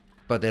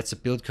 But that's a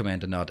build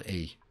command and not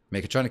a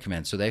mechatronic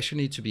command. So they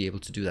actually need to be able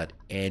to do that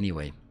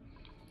anyway.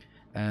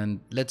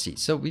 And let's see.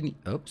 So we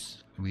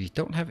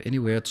don't have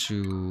anywhere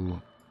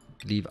to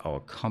leave our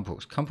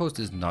compost. Compost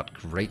is not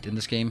great in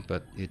this game,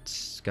 but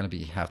it's gonna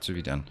have to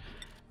be done.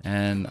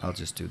 And I'll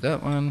just do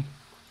that one.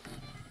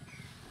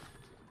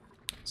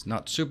 It's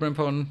not super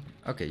important.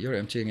 Okay, you're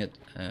emptying it,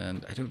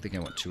 and I don't think I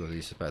want 2 of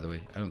these, by the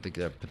way. I don't think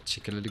they're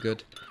particularly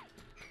good.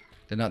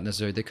 They're not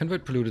necessary. They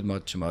convert polluted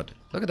mud to mud.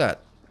 Look at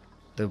that.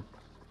 The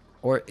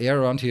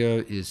air around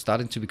here is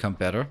starting to become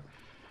better.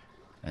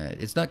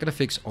 It's not gonna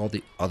fix all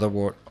the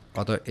other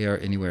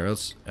air anywhere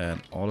else,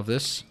 and all of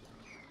this.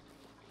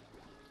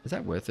 Is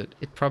that worth it?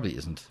 It probably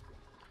isn't.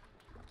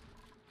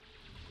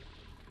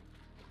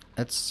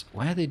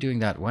 Why are they doing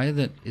that?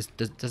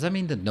 Does that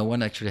mean that no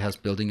one actually has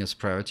building as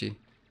priority?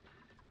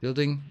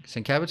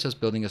 St. Cabbage has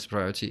building as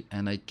priority,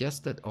 and I guess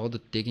that all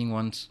the digging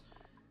ones,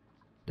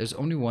 there's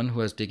only one who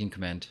has digging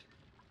command.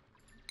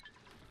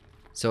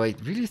 So I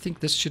really think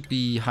this should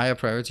be higher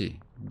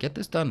priority. Get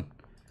this done.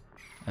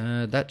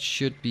 That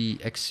should be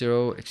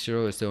X0.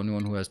 X0 is the only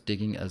one who has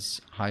digging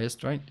as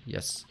highest, right?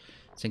 Yes.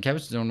 St.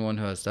 Cabbage is the only one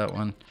who has that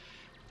one.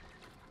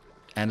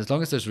 And as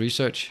long as there's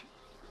research...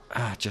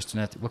 just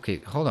enough. Okay,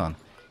 hold on.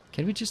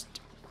 Can we just...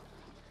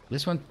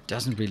 This one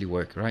doesn't really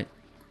work, right?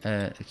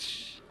 I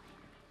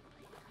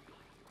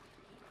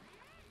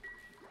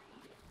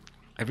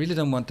really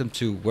don't want them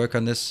to work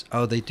on this.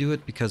 Oh, they do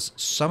it because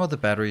some of the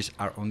batteries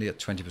are only at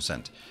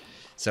 20%.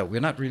 So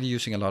we're not really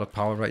using a lot of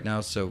power right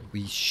now, so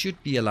we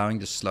should be allowing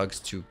the slugs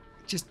to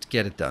just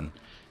get it done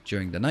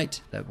during the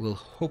night. That will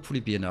hopefully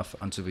be enough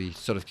until we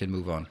sort of can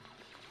move on.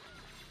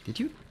 Did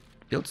you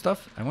build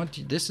stuff?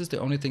 This is the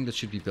only thing that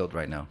should be built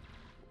right now.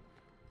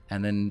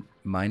 And then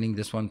mining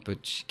this one,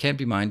 but can't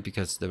be mined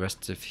because the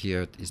rest of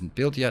here isn't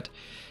built yet.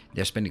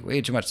 They're spending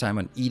way too much time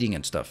on eating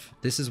and stuff.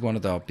 This is one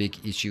of our big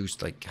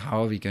issues, like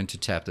how are we going to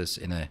tap this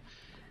in a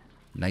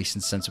nice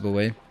and sensible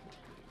way?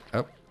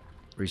 Oh.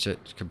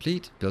 Research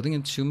complete. Building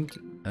entombed.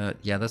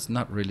 Yeah, that's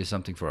not really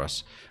something for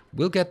us.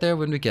 We'll get there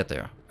when we get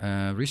there.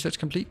 Research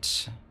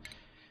complete.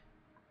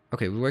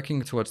 Okay, we're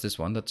working towards this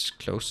one. That's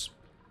close.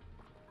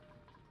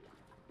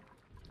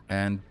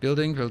 And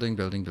building.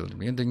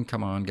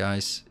 Come on,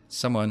 guys.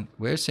 Someone.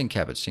 Where's St.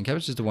 Cabbage? St.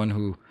 Cabbage is the one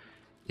who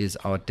is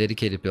our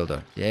dedicated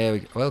builder. Yeah,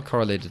 well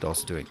correlated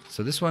also doing.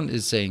 So this one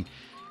is saying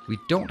we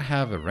don't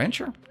have a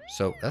rancher.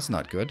 So that's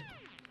not good.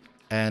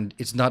 And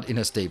it's not in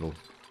a stable.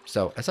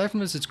 So aside from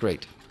this, it's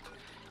great.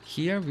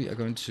 Here we are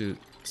going to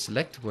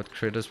select what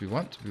critters we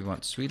want. We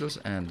want Sweetles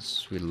and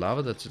Sweet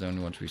Lava. That's the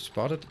only ones we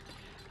spotted.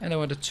 And I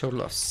want a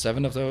total of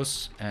 7 of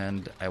those.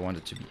 And I want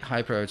it to be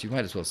high priority.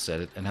 Might as well set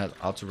it and have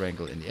auto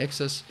wrangle in the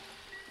excess.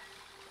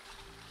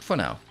 For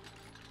now.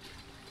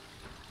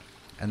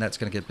 And that's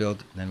going to get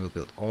built. Then we'll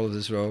build all of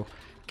this row.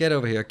 get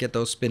over here, get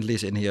those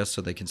spindlies in here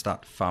so they can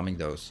start farming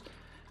those.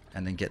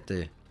 And then get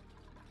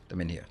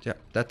them in here. Yeah,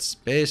 that's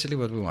basically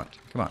what we want.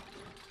 Come on.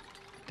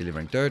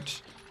 Delivering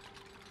dirt.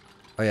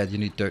 Oh yeah, you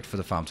need dirt for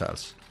the farm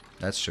tiles.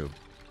 That's true.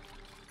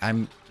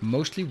 I'm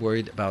mostly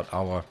worried about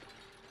our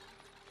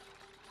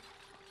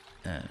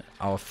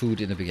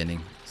food in the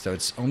beginning. So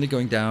it's only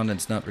going down and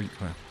it's not really...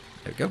 Well,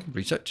 there we go.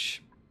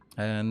 Research.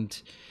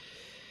 And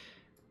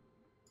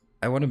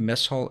I want a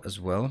mess hall as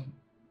well.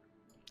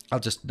 I'll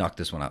just knock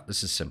this one out.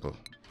 This is simple.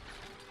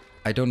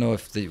 I don't know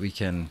if we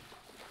can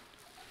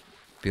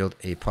build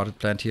a potted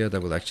plant here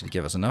that will actually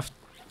give us enough.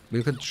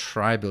 We could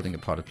try building a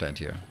potted plant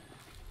here.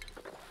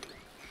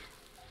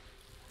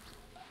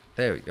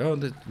 There we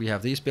go. We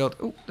have these built.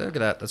 Oh, look at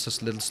that. That's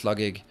just a little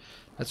slug egg.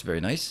 That's very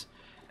nice.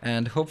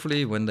 And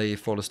hopefully when they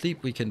fall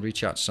asleep, we can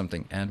recharge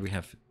something. And we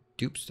have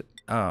dupes.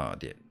 Ah,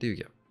 there you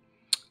go.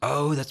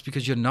 Oh, that's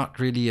because you're not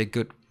really a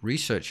good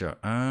researcher.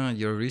 Ah,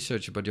 you're a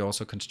researcher, but you're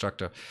also a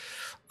constructor.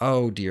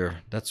 Oh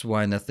dear. That's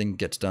why nothing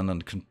gets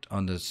done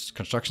on this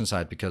construction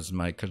side, because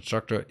my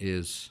constructor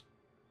is...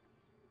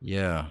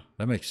 Yeah,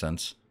 that makes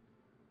sense.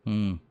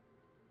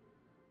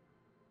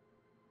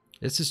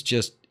 This is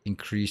just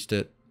increased,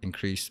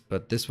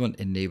 but this one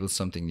enables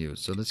something new.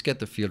 So let's get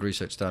the field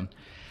research done.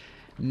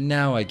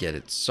 Now I get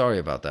it. Sorry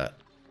about that.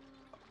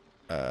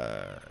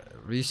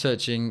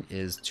 Researching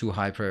is too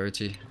high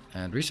priority,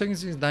 and researching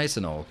is nice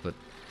and all, but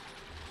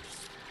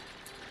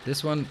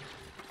this one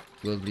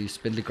will be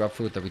spindly grub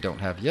food that we don't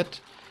have yet.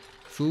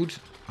 Food,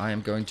 I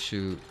am going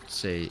to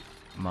say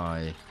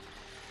my...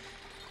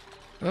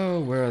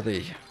 Oh, where are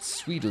they?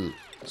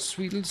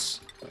 Sweetles.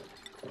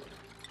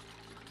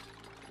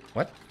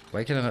 What?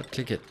 Why can I not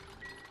click it?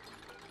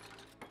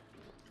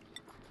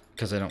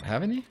 Because I don't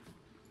have any?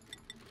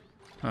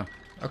 Huh.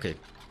 Okay.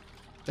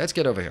 Let's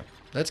get over here.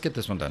 Let's get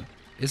this one done.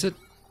 Is it?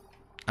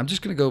 I'm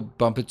just going to go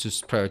bump it to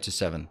priority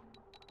 7.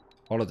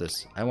 All of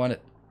this. I want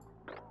it.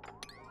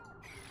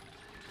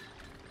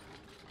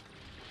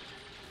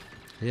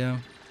 Yeah.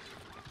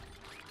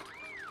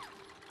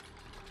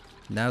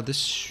 Now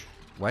this...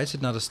 Why is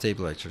it not a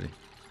stable, actually?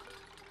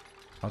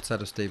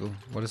 Outside of stable.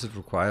 What does it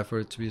require for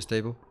it to be a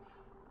stable?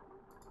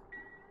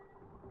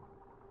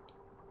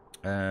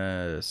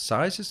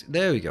 Size is...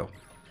 There we go.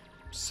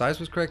 Size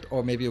was correct,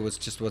 or maybe it was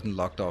just wasn't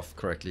locked off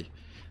correctly.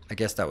 I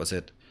guess that was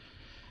it.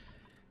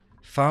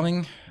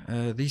 Farming.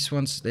 These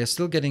ones, they're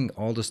still getting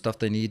all the stuff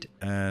they need,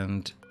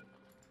 and...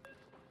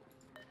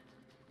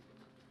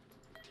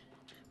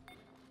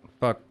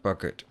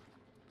 Bucket.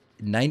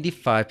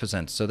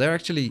 95%. So they're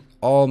actually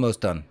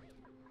almost done.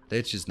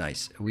 That's just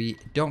nice. We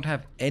don't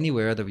have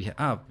anywhere that we have...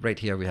 Ah, right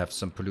here we have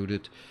some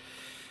polluted...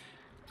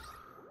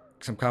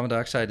 Some carbon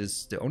dioxide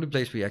is the only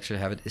place we actually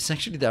have it. It's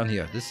actually down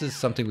here. This is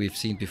something we've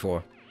seen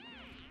before.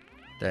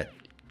 That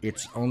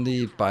it's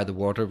only by the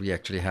water we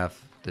actually have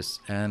this.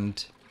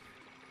 And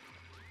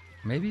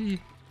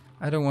maybe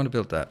I don't want to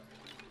build that.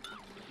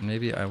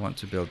 Maybe I want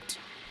to build...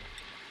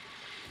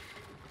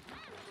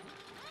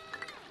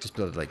 Just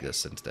build it like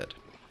this instead.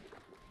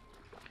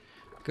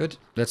 Good.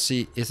 Let's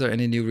see. Is there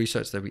any new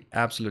research that we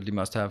absolutely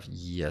must have?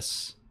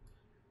 Yes.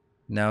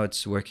 Now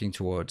it's working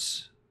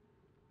towards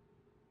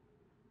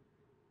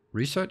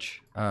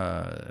research.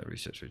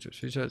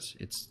 Research.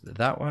 It's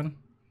that one.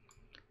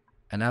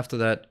 And after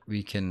that,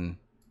 we can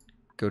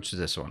go to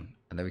this one.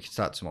 And then we can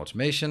start some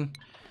automation.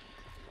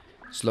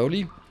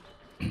 Slowly.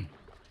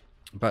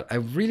 But I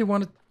really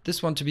wanted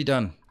this one to be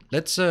done.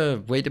 Let's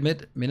wait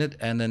a minute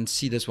and then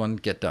see this one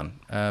get done.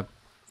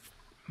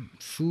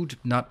 Food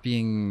not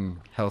being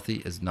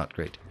healthy is not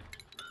great.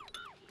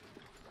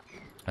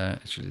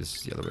 Actually, this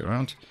is the other way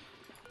around.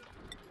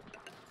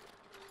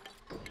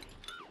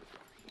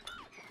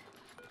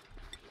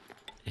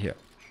 Here.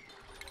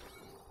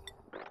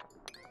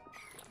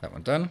 That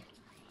one done.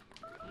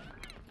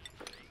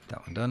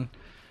 That one done.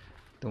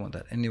 Don't want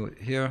that anywhere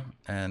here.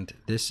 And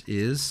this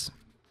is...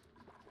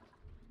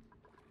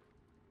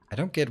 I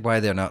don't get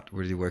why they're not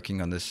really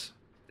working on this.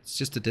 It's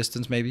just the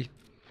distance, maybe.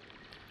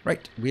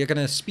 Right, we are going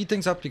to speed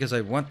things up because I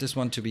want this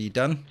one to be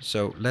done.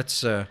 So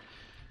let's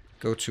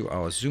go to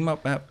our zoom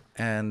out map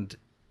and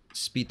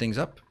speed things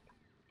up.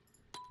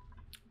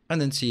 And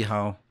then see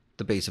how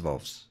the base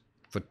evolves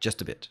for just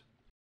a bit.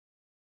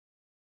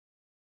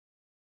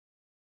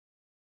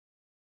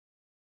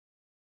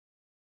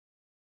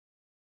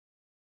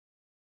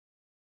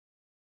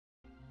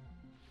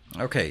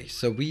 Okay,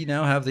 so we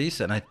now have these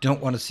and I don't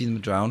want to see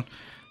them drown.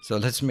 So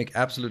let's make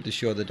absolutely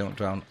sure they don't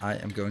drown. I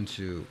am going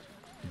to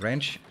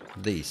ranch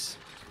these.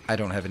 I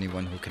don't have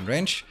anyone who can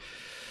ranch.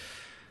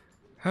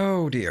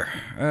 Oh dear.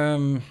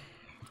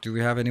 Do we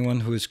have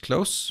anyone who is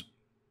close?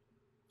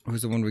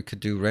 Who's the one we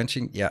could do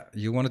ranching? Yeah,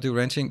 you want to do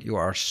ranching? You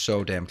are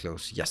so damn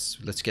close. Yes,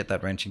 let's get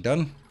that ranching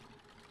done.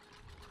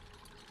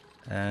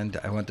 And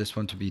I want this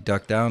one to be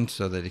dug down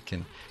so that it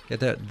can get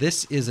there.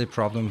 This is a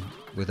problem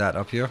with that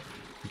up here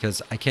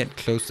because I can't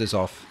close this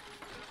off.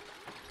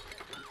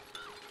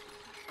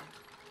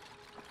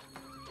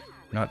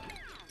 Not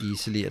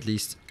easily, at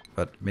least.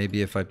 But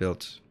maybe if I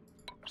built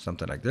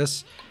something like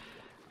this,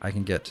 I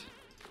can get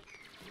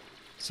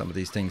some of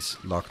these things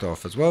locked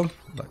off as well,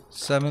 like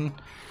 7.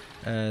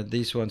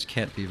 These ones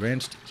can't be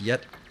ranched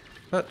yet,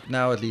 but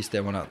now at least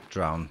they will not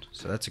drown,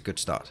 so that's a good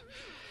start.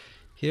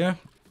 Here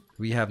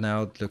we have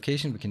now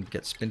location. We can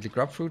get spindly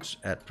grub fruits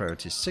at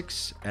priority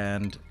 6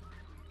 and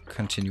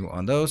continue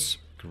on those.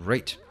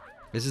 Great.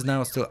 This is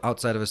now still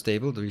outside of a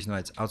stable. The reason why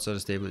it's outside of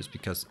a stable is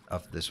because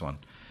of this one.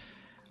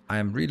 I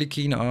am really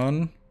keen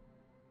on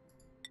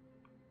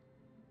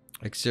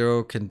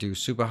X0 can do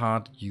super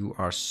hard. You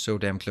are so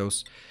damn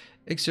close.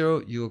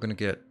 X0, you're gonna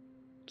get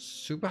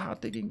super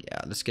hard digging. Yeah,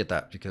 let's get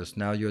that, because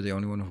now you're the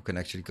only one who can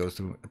actually go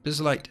through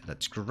Abyssalite.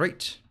 That's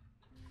great.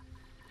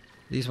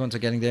 These ones are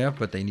getting there,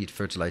 but they need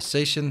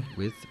fertilization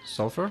with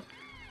sulfur.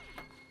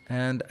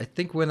 And I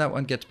think when that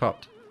one gets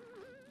popped.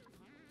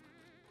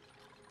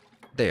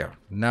 There.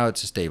 Now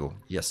it's a stable.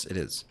 Yes, it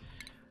is.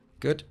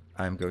 Good.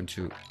 I'm going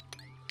to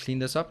clean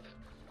this up.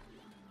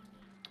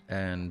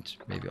 And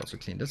maybe also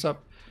clean this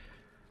up.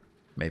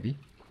 Maybe.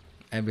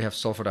 And we have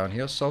sulfur down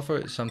here. Sulfur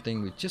is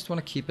something we just want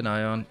to keep an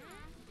eye on.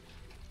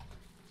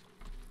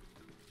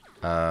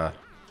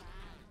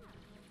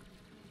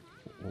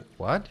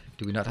 What?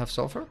 Do we not have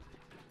sulfur?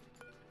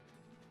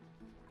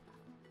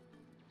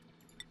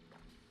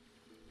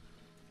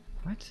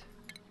 What?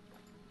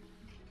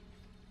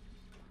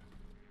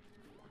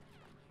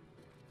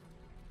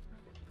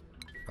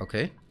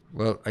 Okay.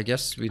 Well, I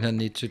guess we then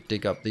need to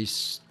dig up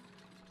these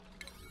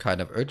kind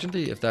of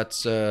urgently, if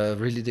that's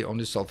really the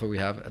only sulfur we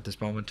have at this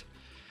moment.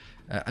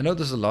 I know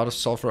there's a lot of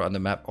sulfur on the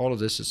map. All of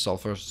this is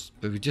sulfur,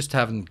 but we just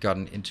haven't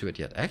gotten into it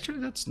yet. Actually,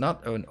 that's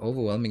not an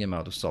overwhelming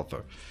amount of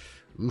sulfur.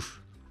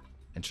 Oof.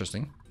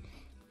 Interesting.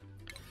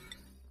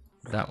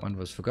 That one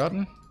was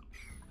forgotten.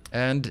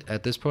 And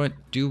at this point,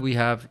 do we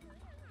have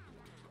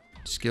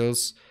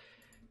skills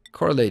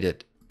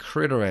correlated?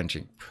 Critter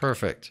ranching.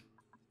 Perfect.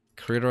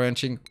 Critter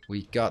ranching.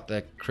 We got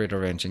that critter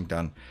ranching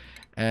done.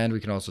 And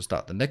we can also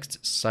start the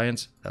next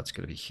science. That's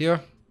going to be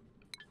here.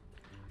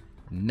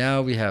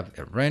 Now we have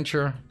a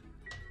rancher.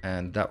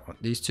 And that one,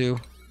 these two,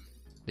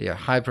 they are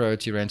high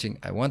priority ranching.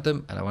 I want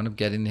them, and I want them to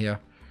get in here.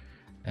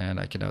 And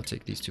I can now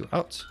take these two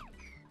out.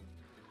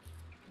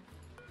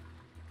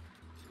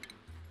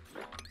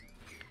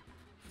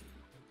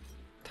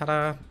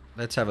 Ta-da!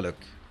 Let's have a look.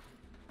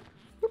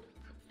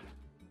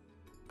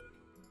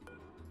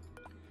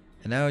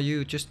 And now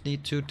you just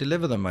need to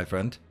deliver them, my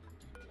friend.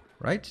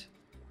 Right?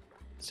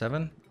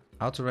 7.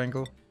 Outer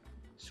wrangle.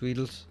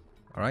 Sweetles.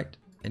 Alright.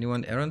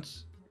 Anyone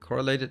errands?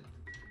 Correlated.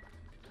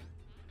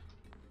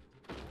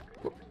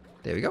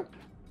 There we go.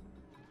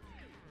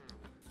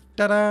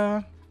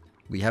 Ta-da!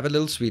 We have a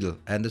little Sweetle.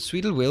 And the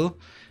Sweetle will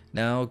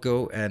now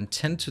go and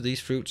tend to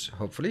these fruits,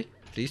 hopefully.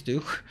 Please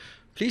do.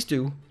 Please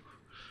do.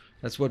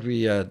 That's what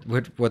we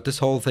what this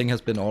whole thing has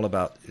been all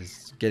about,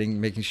 is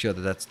making sure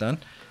that that's done.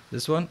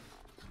 This one.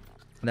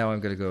 Now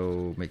I'm gonna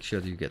go make sure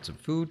that you get some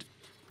food.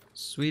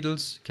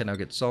 Sweetles can now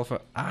get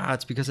sulfur. Ah,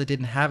 it's because I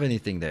didn't have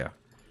anything there.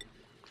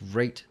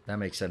 Great, that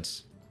makes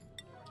sense.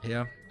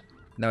 Here.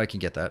 Now I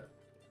can get that.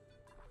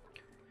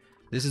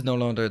 This is no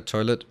longer a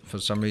toilet for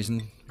some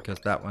reason, because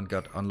that one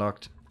got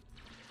unlocked.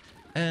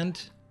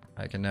 And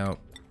I can now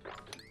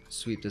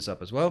sweep this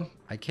up as well.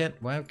 I can't.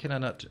 Why can I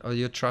not? Oh,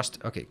 your trust.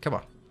 Okay, come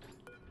on.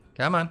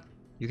 Come on.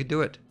 You can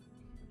do it.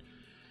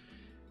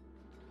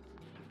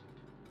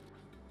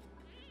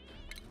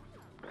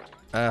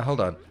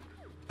 Hold on.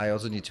 I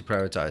also need to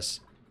prioritize.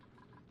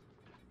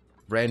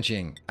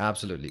 Ranching.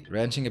 Absolutely.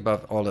 Ranching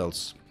above all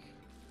else.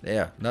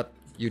 There. Not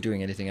you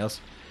doing anything else.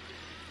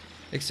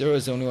 X0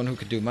 is the only one who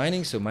can do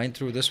mining, so mine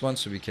through this one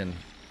so we can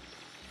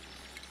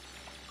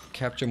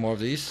capture more of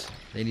these.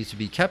 They need to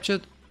be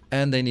captured,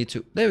 and they need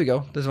to... There we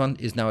go. This one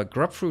is now a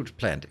grub fruit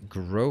plant,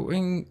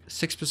 growing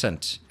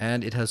 6%,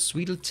 and it has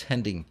Sweetle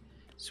tending.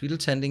 Sweetle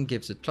tending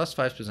gives it plus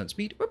 5%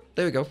 speed. Whoop,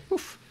 there we go.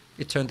 Poof.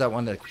 It turned that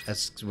one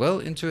as well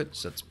into it,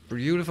 so that's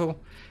beautiful.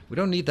 We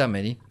don't need that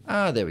many.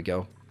 Ah, there we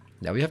go.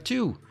 Now we have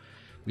 2.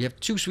 We have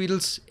 2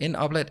 Sweetles in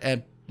Oblet,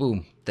 and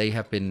boom, they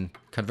have been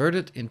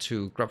converted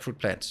into grub fruit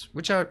plants,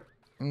 which are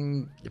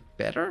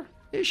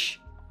better-ish,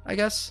 I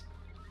guess.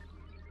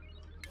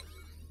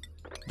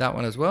 That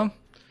one as well.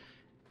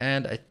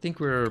 And I think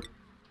we're...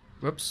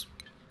 Whoops.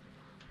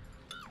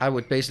 I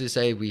would basically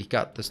say we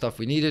got the stuff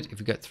we needed. If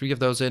we got 3 of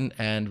those in,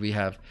 and we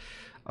have...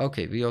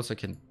 Okay, we also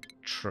can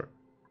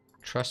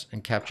trust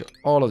and capture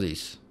all of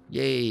these.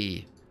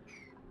 Yay.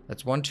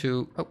 That's 1,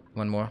 2... Oh,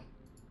 one more.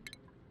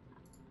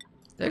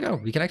 There you go.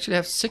 We can actually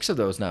have 6 of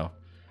those now.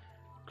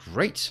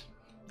 Great.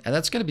 And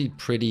that's going to be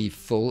pretty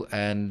full,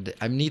 and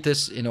I need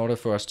this in order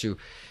for us to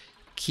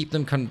keep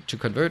them to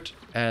convert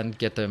and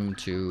get them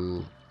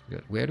to...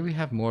 Where do we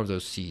have more of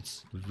those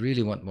seeds? We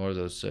really want more of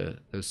those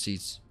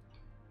seeds.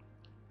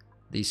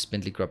 These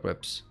spindly grub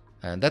reps.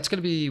 And that's going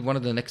to be one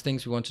of the next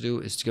things we want to do,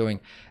 is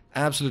going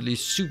absolutely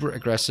super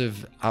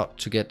aggressive out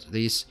to get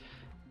these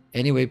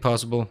any way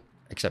possible,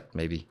 except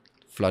maybe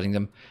flooding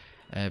them.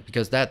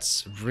 Because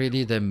that's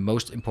really the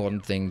most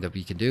important thing that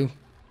we can do.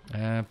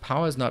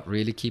 Power is not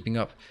really keeping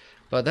up.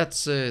 But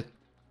that's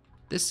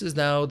this is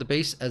now the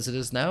base as it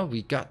is now.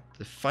 We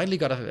finally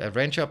got a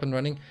ranch up and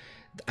running.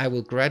 I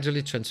will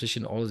gradually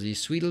transition all of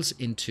these Sweetles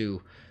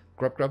into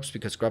grubs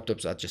because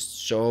grubs are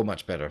just so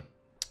much better.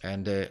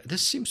 And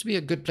this seems to be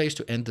a good place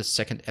to end the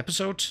second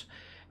episode.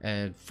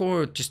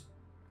 For just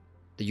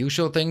the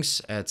usual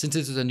things, since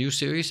this is a new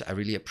series, I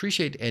really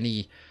appreciate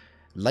any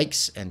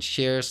likes and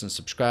shares and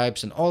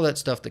subscribes and all that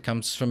stuff that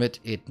comes from it.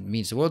 It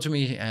means the world to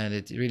me, and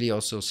it really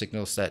also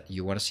signals that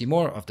you want to see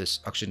more of this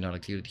oxygen not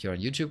included here on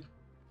YouTube.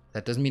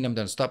 That doesn't mean I'm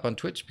going to stop on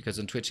Twitch, because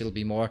on Twitch it'll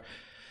be more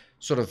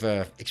sort of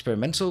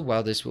experimental,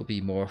 while this will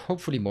be more,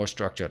 hopefully more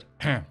structured.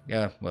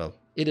 Yeah, well,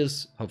 it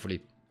is,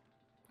 hopefully.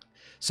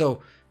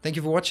 So thank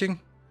you for watching.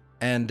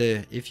 And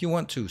if you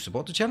want to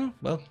support the channel,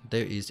 well,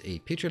 there is a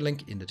Patreon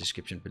link in the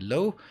description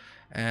below,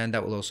 and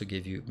that will also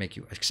make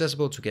you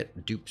accessible to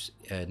get dupes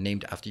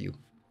named after you.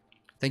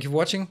 Thank you for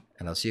watching,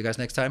 and I'll see you guys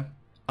next time.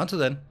 Until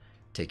then,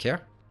 take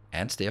care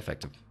and stay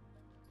effective.